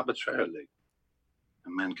to kill arbitrarily. A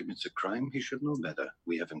man commits a crime, he should know better.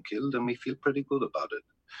 We have him killed and we feel pretty good about it.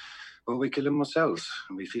 Or we kill him ourselves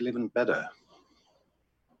and we feel even better.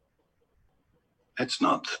 That's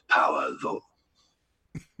not power, though.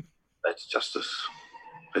 That's justice.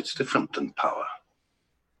 It's different than power.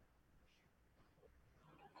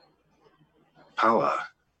 Power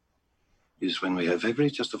is when we have every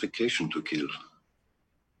justification to kill.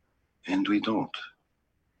 And we don't.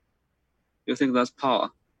 You think that's power?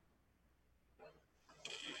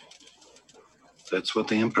 That's what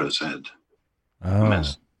the emperor said. Oh.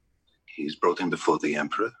 He's brought him before the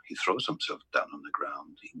emperor. He throws himself down on the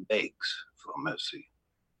ground. He begs for mercy.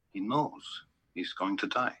 He knows he's going to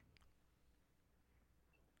die.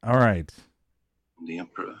 All right. The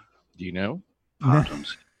emperor. Do you know?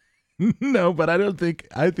 Pardons. No, but I think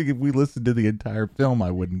if we listened to the entire film, I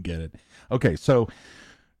wouldn't get it. Okay, so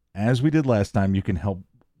as we did last time, you can help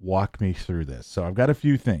walk me through this. So I've got a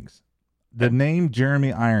few things. The name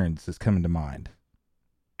Jeremy Irons is coming to mind.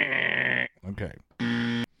 Okay.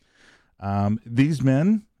 These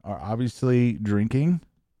men are obviously drinking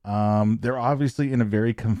They're obviously in a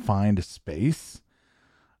very confined space.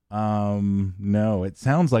 No, it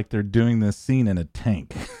sounds like they're doing this scene in a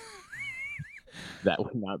tank. That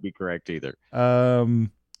would not be correct either.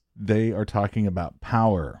 They are talking about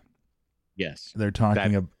power. Yes. They're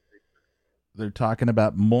talking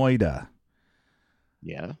about Moida.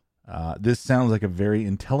 Yeah. This sounds like a very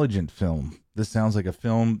intelligent film. This sounds like a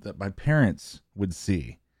film that my parents would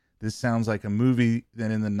see. This sounds like a movie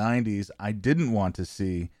that in the 90s I didn't want to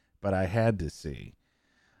see, but I had to see.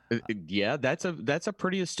 Yeah, that's a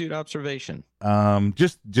pretty astute observation.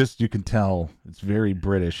 Just you can tell it's very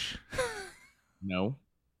British. No.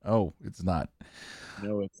 Oh, it's not.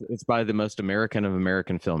 No, it's by the most American of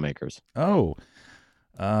American filmmakers. Oh.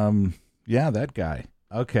 Yeah, that guy.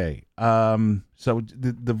 Okay. So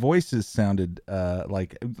the voices sounded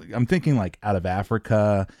like, I'm thinking like Out of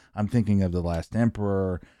Africa. I'm thinking of The Last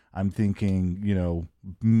Emperor. I'm thinking,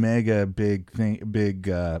 mega big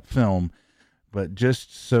film. But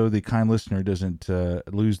just so the kind listener doesn't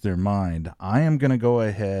lose their mind, I am going to go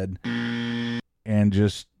ahead and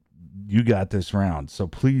just, you got this round. So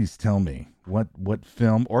please tell me what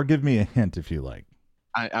film, or give me a hint if you like.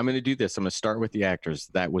 I'm going to do this. I'm going to start with the actors.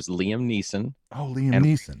 That was Liam Neeson. Oh, Liam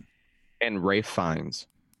Neeson. And Ralph Fiennes.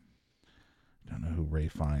 Don't know who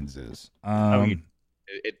Ralph Fiennes is.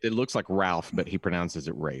 It looks like Ralph, but he pronounces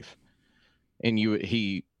it Rafe. And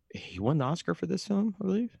he won the Oscar for this film, I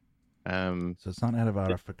believe. So it's not Out of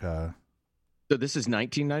Africa. So this is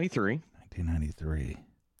 1993. 1993.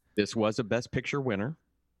 This was a Best Picture winner.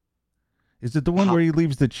 Is it the one where he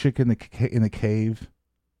leaves the chick in the cave?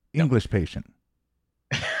 No. English Patient.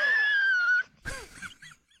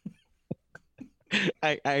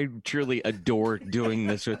 I truly adore doing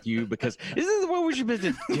this with you, because is this the one where she missed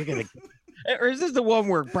a chick in the, or is this the one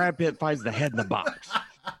where Brad Pitt finds the head in the box?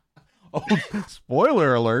 Oh,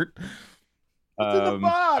 spoiler alert! It's in the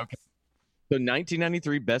box. Okay. So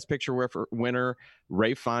 1993 Best Picture winner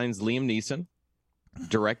Ralph Fiennes, Liam Neeson,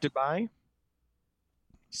 directed by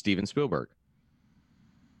Steven Spielberg.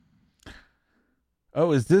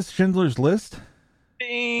 Oh, is this Schindler's List?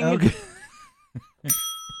 Ding. Okay.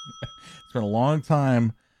 It's been a long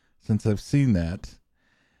time since I've seen that.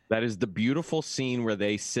 That is the beautiful scene where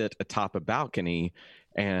they sit atop a balcony,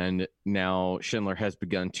 and now Schindler has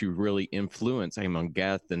begun to really influence Amon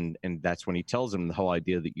Geth, and that's when he tells him the whole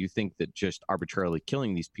idea that you think that just arbitrarily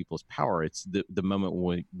killing these people is power. It's the moment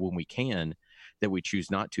when we can, that we choose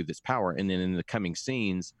not to, this power. And then in the coming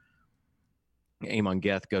scenes, Amon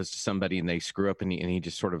Geth goes to somebody and they screw up, and he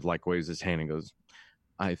just sort of like waves his hand and goes,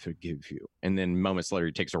 I forgive you. And then moments later,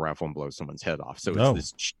 he takes a rifle and blows someone's head off. So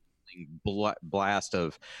it's this blast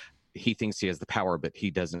of, he thinks he has the power, but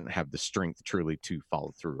he doesn't have the strength truly to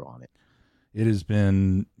follow through on it. It has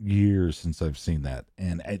been years since I've seen that,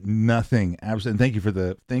 and nothing. Absolutely. Thank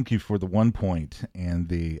you for the 1 point and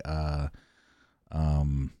the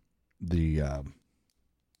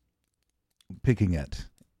picking it,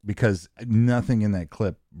 because nothing in that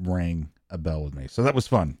clip rang a bell with me. So that was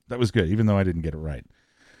fun. That was good, even though I didn't get it right.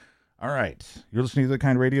 All right. You're listening to The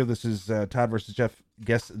Kind Radio. This is Todd versus Jeff.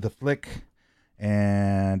 Guess the Flick.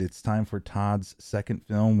 And it's time for Todd's second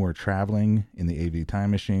film. We're traveling in the AV time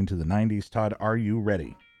machine to the 90s. Todd, are you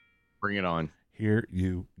ready? Bring it on. Here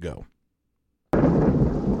you go.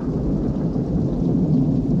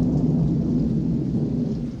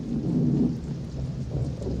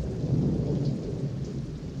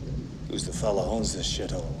 Who's the fella who owns this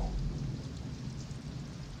shithole?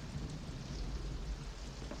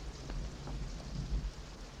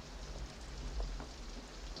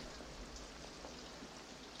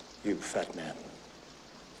 You, fat man.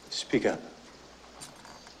 Speak up.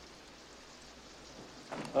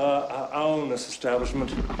 I own this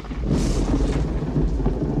establishment.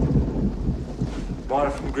 Bought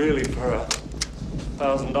it from Greeley for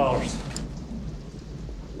 $1,000.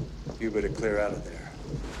 You better clear out of there.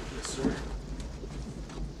 Yes, sir.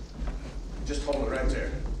 Just hold it right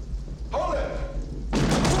there. Hold it!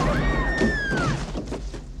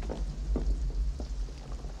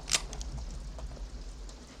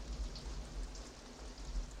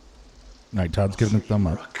 All right, Todd's giving a thumb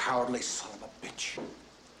up. You're a cowardly son of a bitch.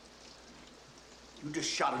 You just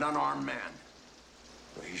shot an unarmed man.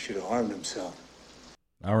 Well, he should have harmed himself.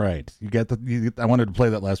 All right. I wanted to play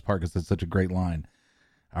that last part because it's such a great line.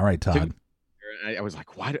 All right, Todd. I was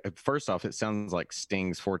like, why? First off, it sounds like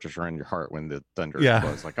Sting's Fortress Around Your Heart when the thunder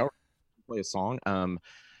was like, oh, play a song. I'm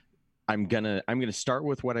gonna start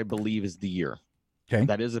with what I believe is the year. Okay.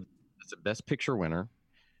 That's a Best Picture winner.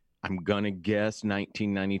 I'm gonna guess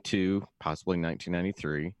 1992, possibly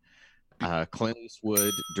 1993. Clint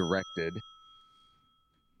Eastwood directed.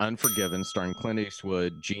 Unforgiven, starring Clint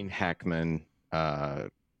Eastwood, Gene Hackman,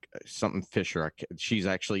 something Fisher. She's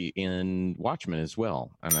actually in Watchmen as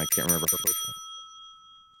well, and I can't remember her first name.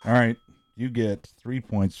 All right, you get 3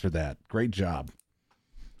 points for that. Great job.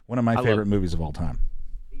 One of my favorite movies of all time.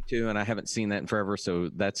 Me too, and I haven't seen that in forever, so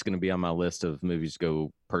that's going to be on my list of movies to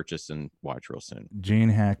go purchase and watch real soon. Gene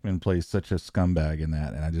Hackman plays such a scumbag in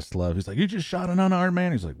that, and I just love. He's like, "You just shot an unarmed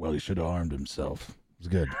man." He's like, "Well, he should have armed himself." It's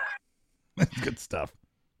good. It's good stuff.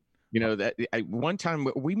 You know that one time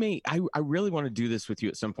I really want to do this with you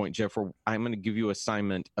at some point, Jeff. Where I'm going to give you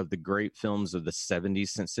assignment of the great films of the 70s,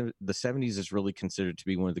 since the 70s is really considered to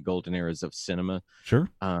be one of the golden eras of cinema. Sure.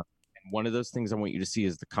 And one of those things I want you to see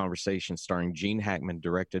is The Conversation, starring Gene Hackman,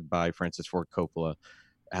 directed by Francis Ford Coppola.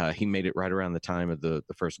 He made it right around the time of the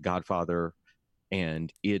first Godfather,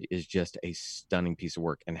 and it is just a stunning piece of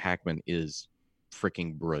work. And Hackman is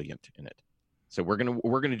freaking brilliant in it. So we're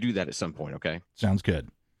gonna do that at some point. Okay. Sounds good.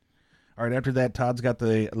 All right, after that, Todd's got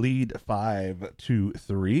the lead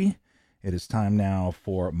 5-3. It is time now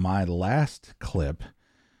for my last clip,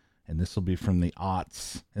 and this will be from the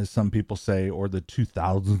aughts, as some people say, or the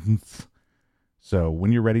 2000s. So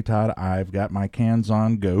when you're ready, Todd, I've got my cans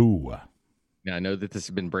on. Go. Now, I know that this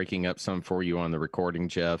has been breaking up some for you on the recording,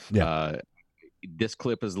 Jeff. Yeah. This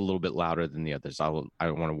clip is a little bit louder than the others. I want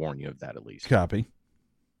to warn you of that at least. Copy.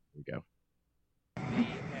 Here we go.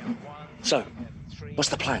 So, what's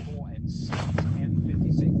the plan?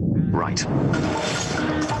 Right.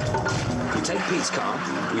 We take Pete's car,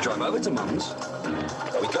 we drive over to Mum's,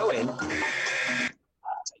 we go in, take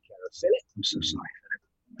care of Philip. I'm so sorry,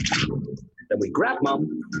 Philip. Then we grab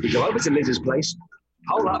Mum, we go over to Liz's place,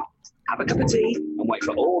 hold up, have a cup of tea, and wait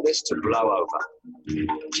for all this to blow over.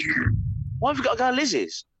 Why have we got to go to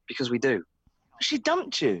Liz's? Because we do. She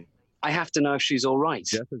dumped you. I have to know if she's all right.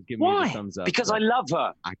 Jeff has given me the thumbs up. Because I love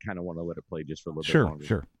her. I kind of want to let it play just for a little bit longer.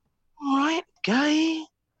 Sure. All right, gay.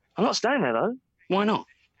 I'm not staying there, though. Why not?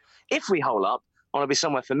 If we hole up, I want to be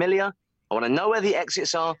somewhere familiar, I want to know where the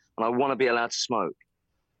exits are, and I want to be allowed to smoke.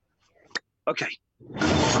 Okay.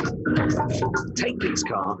 Take Pete's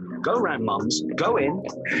car, go round Mum's, go in,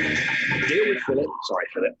 deal with Philip. Sorry,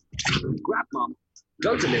 Philip. Grab Mum,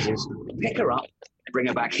 go to Liz's, pick her up, bring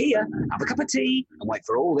her back here, have a cup of tea, and wait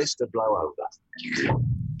for all this to blow over.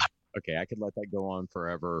 Okay, I could let that go on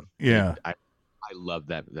forever. Yeah. I love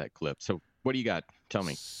that clip. So what do you got? Tell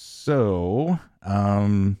me. So,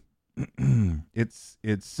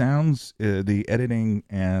 it sounds, the editing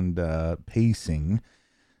and pacing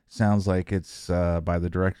sounds like it's by the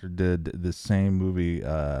director did the same movie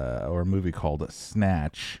or a movie called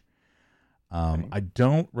Snatch. I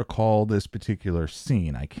don't recall this particular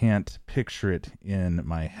scene. I can't picture it in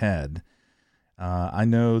my head. I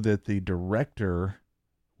know that the director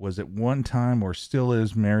was at one time or still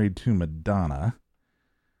is married to Madonna.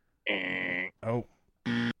 Oh,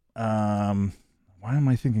 why am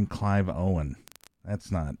I thinking Clive Owen?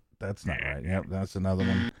 That's not right. Yep, that's another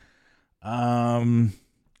one.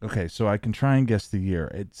 Okay, so I can try and guess the year.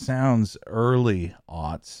 It sounds early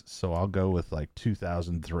aughts, so I'll go with like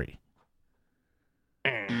 2003.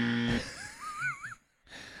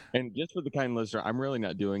 And just for the kind listener, I'm really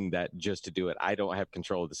not doing that just to do it. I don't have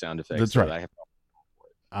control of the sound effects. That's right.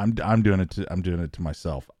 I'm doing it to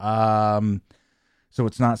myself. So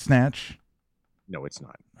it's not Snatch? No, it's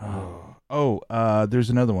not. There's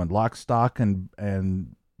another one. Lock, Stock,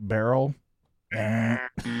 and Barrel. Oh.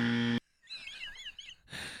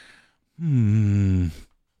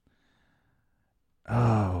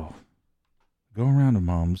 Go around to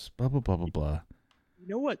Mom's. Blah, blah, blah, blah, blah. You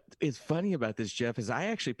know what is funny about this, Jeff, is I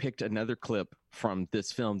actually picked another clip from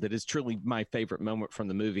this film that is truly my favorite moment from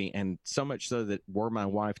the movie, and so much so that were my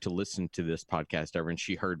wife to listen to this podcast ever and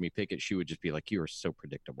she heard me pick it, she would just be like, "You are so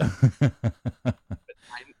predictable."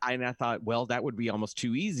 And I thought, well, that would be almost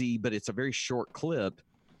too easy, but it's a very short clip,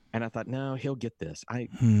 and I thought, no, he'll get this.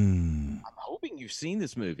 I'm hoping you've seen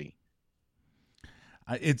this movie.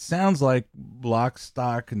 It sounds like Lock,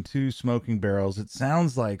 Stock, and Two Smoking Barrels. It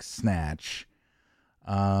sounds like Snatch.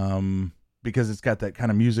 Because it's got that kind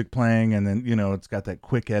of music playing, and then it's got that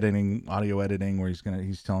quick audio editing where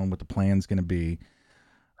he's telling what the plan's gonna be.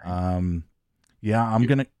 I'm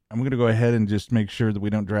gonna go ahead and just make sure that we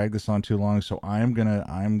don't drag this on too long. So I'm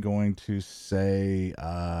going to say,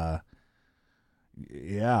 I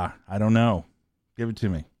don't know. Give it to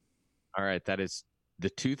me. All right, that is the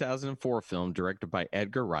 2004 film directed by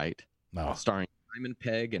Edgar Wright, starring Simon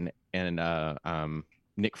Pegg and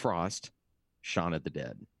Nick Frost. Shaun of the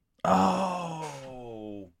Dead.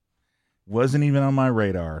 Oh, wasn't even on my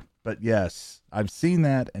radar, but yes, I've seen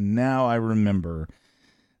that, and now I remember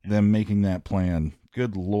them making that plan.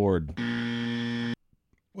 Good Lord.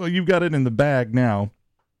 Well, you've got it in the bag now.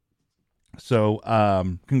 So,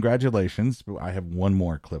 congratulations. I have one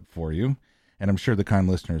more clip for you. And I'm sure the kind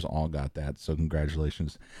listeners all got that. So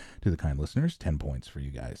congratulations to the kind listeners. 10 points for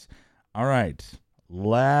you guys. All right.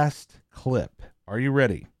 Last clip. Are you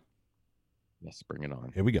ready? Yes, bring it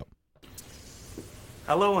on. Here we go.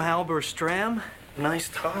 Hello, Halberstram. Nice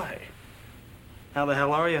tie. How the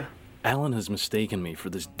hell are you? Alan has mistaken me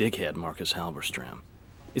for this dickhead Marcus Halberstram.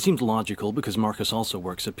 It seems logical because Marcus also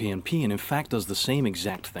works at PNP and in fact does the same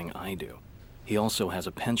exact thing I do. He also has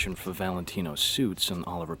a penchant for Valentino's suits and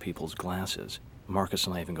Oliver Peoples' glasses. Marcus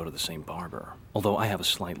and I even go to the same barber, although I have a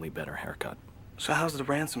slightly better haircut. So how's the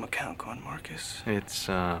ransom account going, Marcus? It's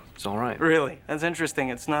all right. Really? That's interesting.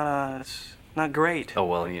 It's not great. Oh,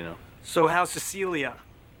 well, you know. So how's Cecilia?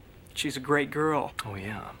 She's a great girl. Oh,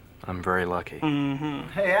 yeah. I'm very lucky.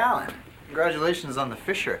 Mm-hmm. Hey, Alan. Congratulations on the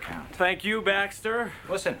Fisher account. Thank you, Baxter.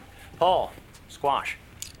 Listen, Paul, squash.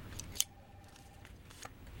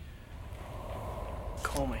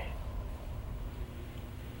 Call me.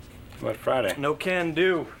 What, Friday? No can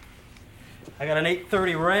do. I got an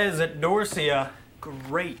 8:30 res at Dorsia.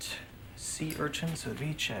 Great sea urchin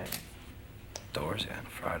ceviche. Dorsia on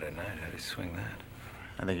Friday night. How do you swing that?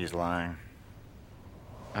 I think he's lying.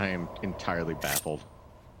 I am entirely baffled.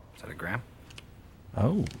 Is that a gram?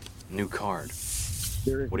 Oh. New card.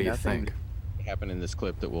 What do you think? Happened in this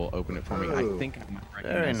clip that will open it for me. I think I might recognize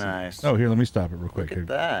Very it. nice. Oh, here, let me stop it real quick. Look at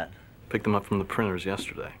that. Picked them up from the printers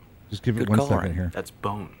yesterday. Just give it Good 1 coloring. second here. That's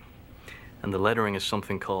bone. And the lettering is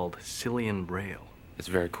something called Cillian Braille. It's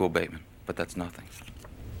very cool, Bateman, but that's nothing.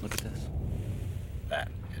 Look at this. That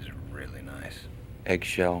is really nice.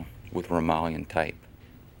 Eggshell with Omahaian type.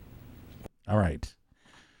 All right.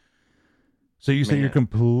 So you say you're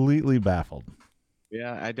completely baffled.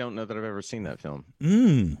 Yeah, I don't know that I've ever seen that film.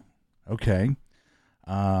 Okay.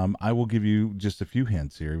 I will give you just a few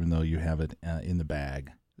hints here, even though you have it in the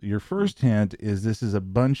bag. Your first hint is this is a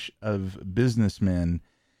bunch of businessmen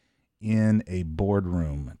in a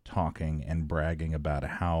boardroom talking and bragging about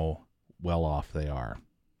how well off they are.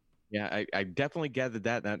 Yeah, I definitely gathered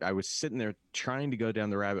that. And I was sitting there trying to go down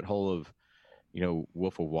the rabbit hole of,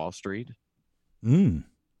 Wolf of Wall Street.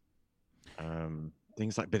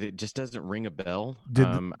 Things like, but it just doesn't ring a bell. Did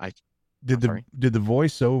the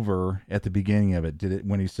voiceover at the beginning of it, did it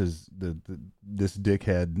when he says this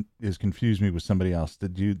dickhead is confused me with somebody else?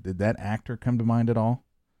 Did that actor come to mind at all?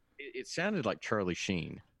 It sounded like Charlie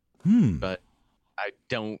Sheen, but I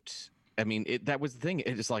don't. I mean, that was the thing.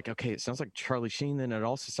 It's like, okay, it sounds like Charlie Sheen, then it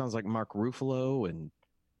also sounds like Mark Ruffalo, and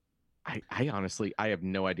I honestly, I have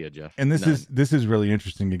no idea, Jeff. And this is really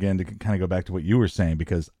interesting again to kind of go back to what you were saying,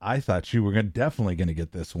 because I thought you were definitely going to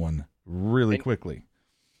get this one really quickly.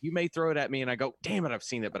 You may throw it at me and I go, damn it, I've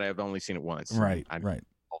seen it, but I've only seen it once. Right. God,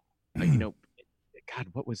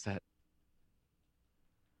 what was that?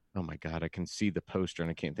 Oh my God, I can see the poster and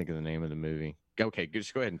I can't think of the name of the movie. Okay,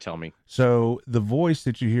 just go ahead and tell me. So the voice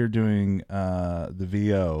that you hear doing the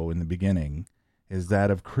VO in the beginning is that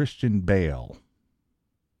of Christian Bale.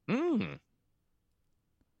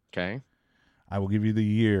 Okay. I will give you the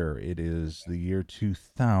year. It is the year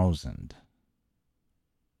 2000.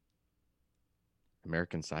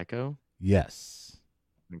 American Psycho? Yes.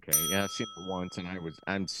 Okay. Yeah, I've seen it once, and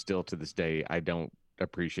I'm still to this day, I don't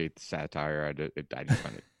appreciate the satire. I just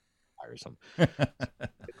find it tiresome.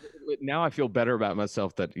 Now I feel better about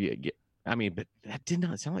myself that, but that did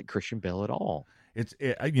not sound like Christian Bale at all.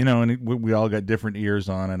 We all got different ears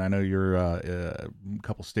on, and I know you're a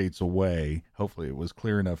couple states away. Hopefully it was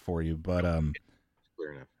clear enough for you, but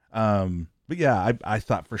clear enough. But yeah, I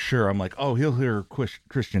thought for sure, I'm like, oh, he'll hear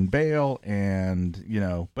Christian Bale, and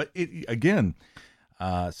but it again,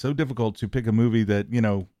 so difficult to pick a movie that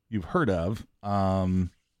you've heard of,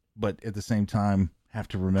 but at the same time have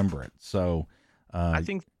to remember it. So I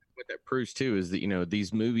think what that proves too is that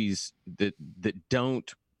these movies that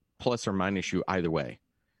don't plus or minus you either way.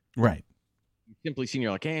 Right. You simply seen,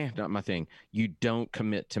 you're like, not my thing. You don't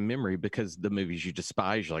commit to memory because the movies you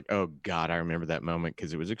despise, you're like, oh God, I remember that moment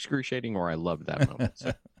because it was excruciating, or I loved that moment.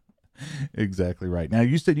 So. Exactly right. Now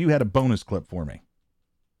you said you had a bonus clip for me.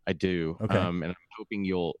 I do. Okay. And I'm hoping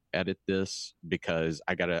you'll edit this because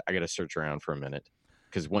I gotta search around for a minute.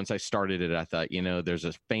 Because once I started it, I thought, there's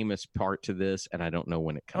a famous part to this, and I don't know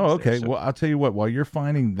when it comes. Oh, okay. There, so. Well, I'll tell you what. While you're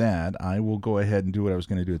finding that, I will go ahead and do what I was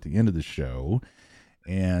going to do at the end of the show,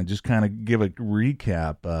 and just kind of give a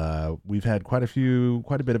recap. We've had quite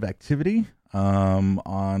a bit of activity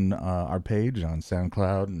on our page on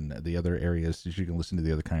SoundCloud and the other areas that you can listen to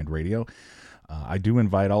the Other Kind Radio. I do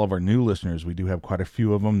invite all of our new listeners. We do have quite a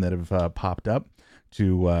few of them that have popped up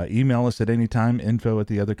to email us at any time,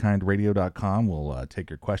 info@theotherkindradio.com. We'll take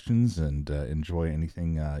your questions and enjoy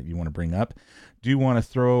anything you want to bring up. Do want to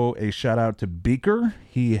throw a shout out to Beaker.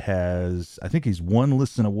 I think he's one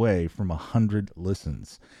listen away from 100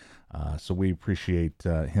 listens. So we appreciate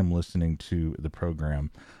him listening to the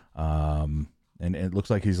program. And it looks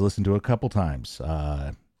like he's listened to a couple times.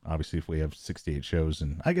 Obviously, if we have 68 shows,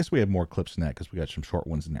 and I guess we have more clips than that because we got some short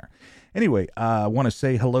ones in there. Anyway, I want to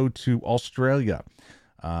say hello to Australia.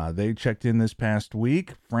 They checked in this past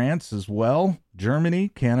week. France as well. Germany,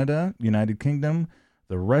 Canada, United Kingdom,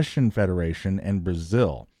 the Russian Federation, and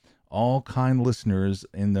Brazil. All kind listeners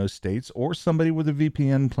in those states, or somebody with a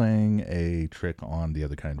VPN playing a trick on the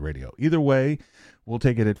Other Kind Radio. Either way, we'll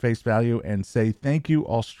take it at face value and say thank you,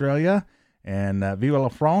 Australia, and vive la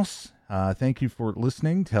France. Thank you for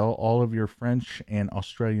listening. Tell all of your French and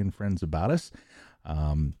Australian friends about us.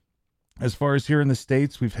 As far as here in the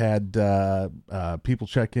States, we've had people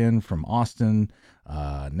check in from Austin,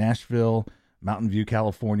 Nashville, Mountain View,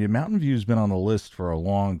 California. Mountain View's been on the list for a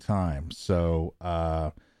long time. So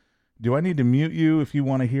do I need to mute you if you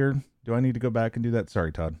want to hear? Do I need to go back and do that?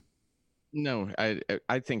 Sorry, Todd. No,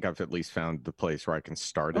 I think I've at least found the place where I can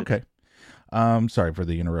start it. Okay. Sorry for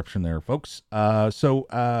the interruption there, folks. So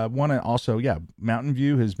want to also, Mountain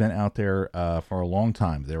View has been out there for a long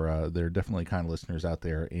time. They're definitely kind listeners out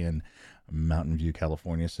there in Mountain View,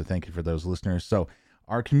 California. So thank you for those listeners. So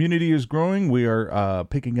our community is growing. We are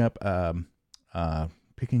picking up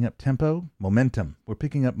tempo, momentum. We're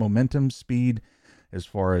picking up momentum, speed as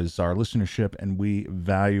far as our listenership, and we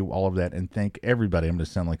value all of that. And thank everybody. I'm going to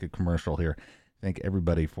sound like a commercial here. Thank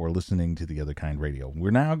everybody for listening to The Other Kind Radio. We're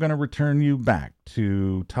now going to return you back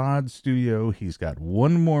to Todd's studio. He's got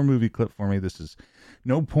one more movie clip for me. This is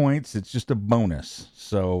no points. It's just a bonus.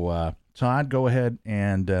 So, Todd, go ahead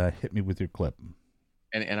and hit me with your clip.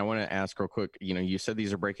 And I want to ask real quick, you said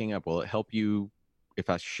these are breaking up. Will it help you if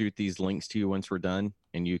I shoot these links to you once we're done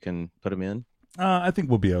and you can put them in? I think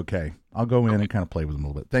we'll be okay. I'll go in and kind of play with them a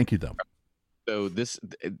little bit. Thank you, though. So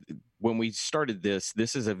when we started this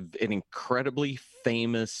is an incredibly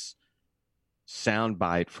famous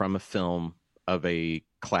soundbite from a film of a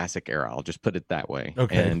classic era. I'll just put it that way.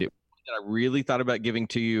 Okay. And I really thought about giving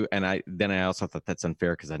to you, and I also thought that's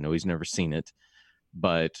unfair because I know he's never seen it.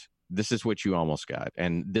 But this is what you almost got,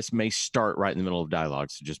 and this may start right in the middle of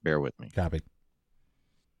dialogue, so just bear with me. Copy.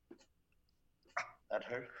 That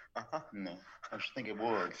hurt? No, I should think it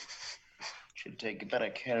would. Should take better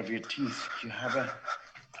care of your teeth. You have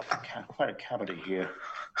quite a cavity here.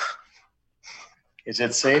 Is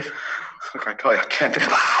it safe? Look, I tell you, I can't do it.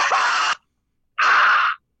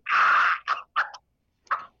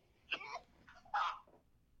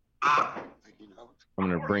 I'm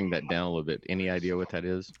going to bring that down a little bit. Any idea what that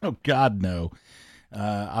is? Oh, God, no.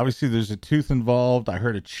 Obviously, there's a tooth involved. I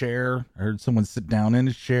heard a chair. I heard someone sit down in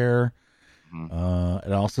a chair.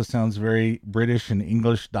 It also sounds very British and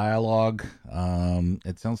English dialogue.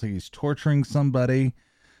 It sounds like he's torturing somebody.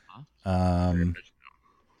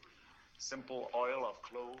 Simple oil of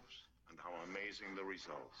cloves, and how amazing the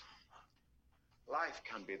results. Life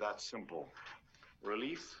can be that simple.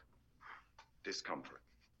 Relief, discomfort.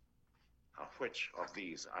 Now, which of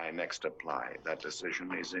these I next apply? That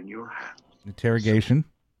decision is in your hands. Interrogation.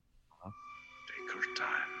 Take your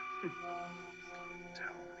time.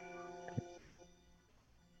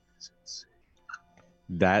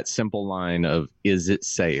 That simple line of "Is it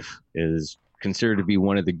safe?" is considered to be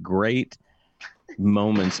one of the great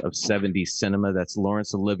moments of 70s cinema. That's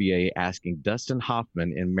Laurence Olivier asking Dustin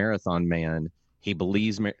Hoffman in Marathon Man. He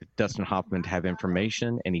believes Dustin Hoffman to have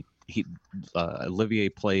information, and Olivier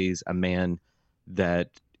plays a man that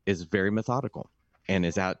is very methodical and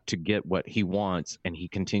is out to get what he wants, and he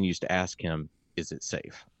continues to ask him, "Is it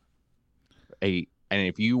safe?" And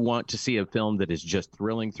if you want to see a film that is just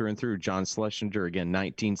thrilling through and through, John Schlesinger, again,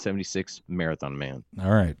 1976, Marathon Man.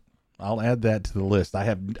 All right. I'll add that to the list.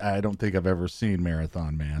 I don't think I've ever seen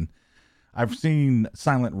Marathon Man. I've seen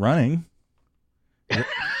Silent Running. I've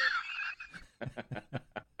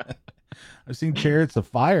seen Chariots of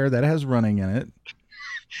Fire. That has running in it.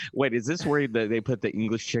 Wait, is this where they put the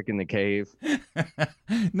English chick in the cave?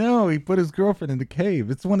 No, he put his girlfriend in the cave.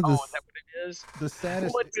 It's one of the... is that what it is? The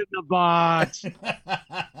saddest... What's in the box?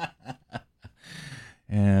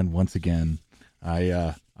 And once again,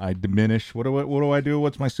 I diminish. What do I do?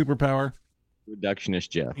 What's my superpower? Reductionist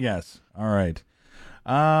Jeff. Yes. All right.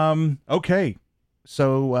 Okay.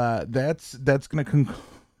 So that's going to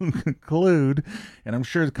conclude, and I'm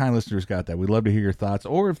sure the kind listeners got that. We'd love to hear your thoughts,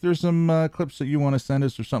 or if there's some clips that you want to send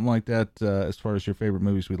us or something like that as far as your favorite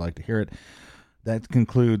movies, we'd like to hear it. That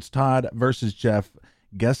concludes Todd versus Jeff.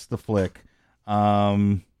 Guess the flick.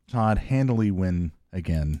 Todd handily win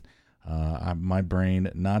again. My brain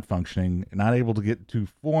not functioning, not able to get to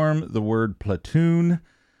form the word platoon,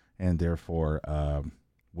 and therefore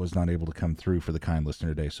was not able to come through for the kind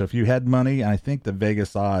listener today. So if you had money, I think the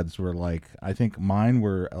Vegas odds were like, I think mine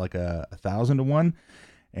were like 1,000 to 1,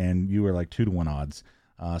 and you were like 2 to 1 odds.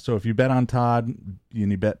 So if you bet on Todd and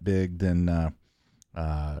you bet big, then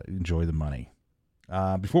enjoy the money.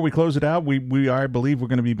 Before we close it out, I believe we're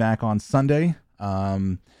going to be back on Sunday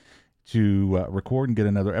to record and get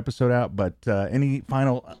another episode out. But any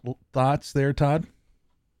final thoughts there, Todd?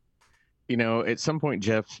 You know, at some point,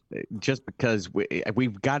 Jeff, just because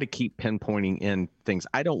we've got to keep pinpointing in things.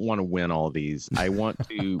 I don't want to win all these. I want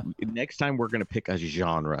to, next time we're going to pick a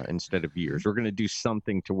genre instead of yours. We're going to do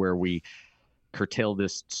something to where we curtail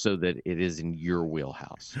this so that it is in your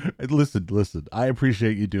wheelhouse. Listen, I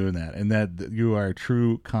appreciate you doing that, and that you are a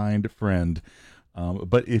true, kind friend.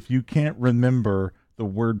 But if you can't remember the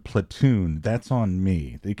word platoon, that's on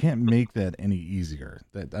me. They can't make that any easier.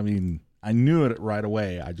 I knew it right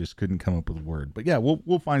away. I just couldn't come up with a word. But yeah,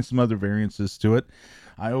 we'll find some other variances to it.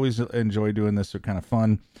 I always enjoy doing this. They're kind of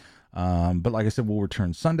fun. But like I said, we'll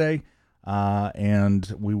return Sunday,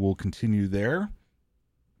 and we will continue there.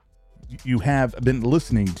 You have been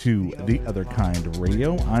listening to The Other Kind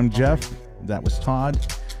Radio. I'm Jeff. That was Todd.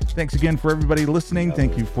 Thanks again for everybody listening.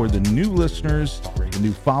 Thank you for the new listeners, the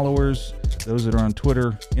new followers, those that are on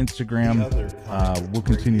Twitter, Instagram. We'll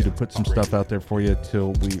continue to put some stuff out there for you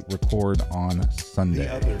till we record on Sunday.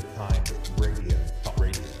 The Other Kind Radio.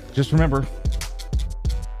 Just remember,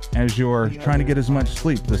 as you're trying to get as much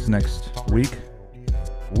sleep this next week,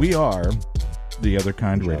 we are The Other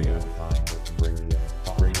Kind Radio.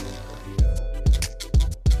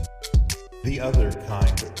 The Other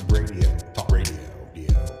Kind Radio.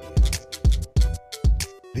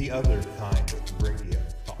 The Other Kind Radio.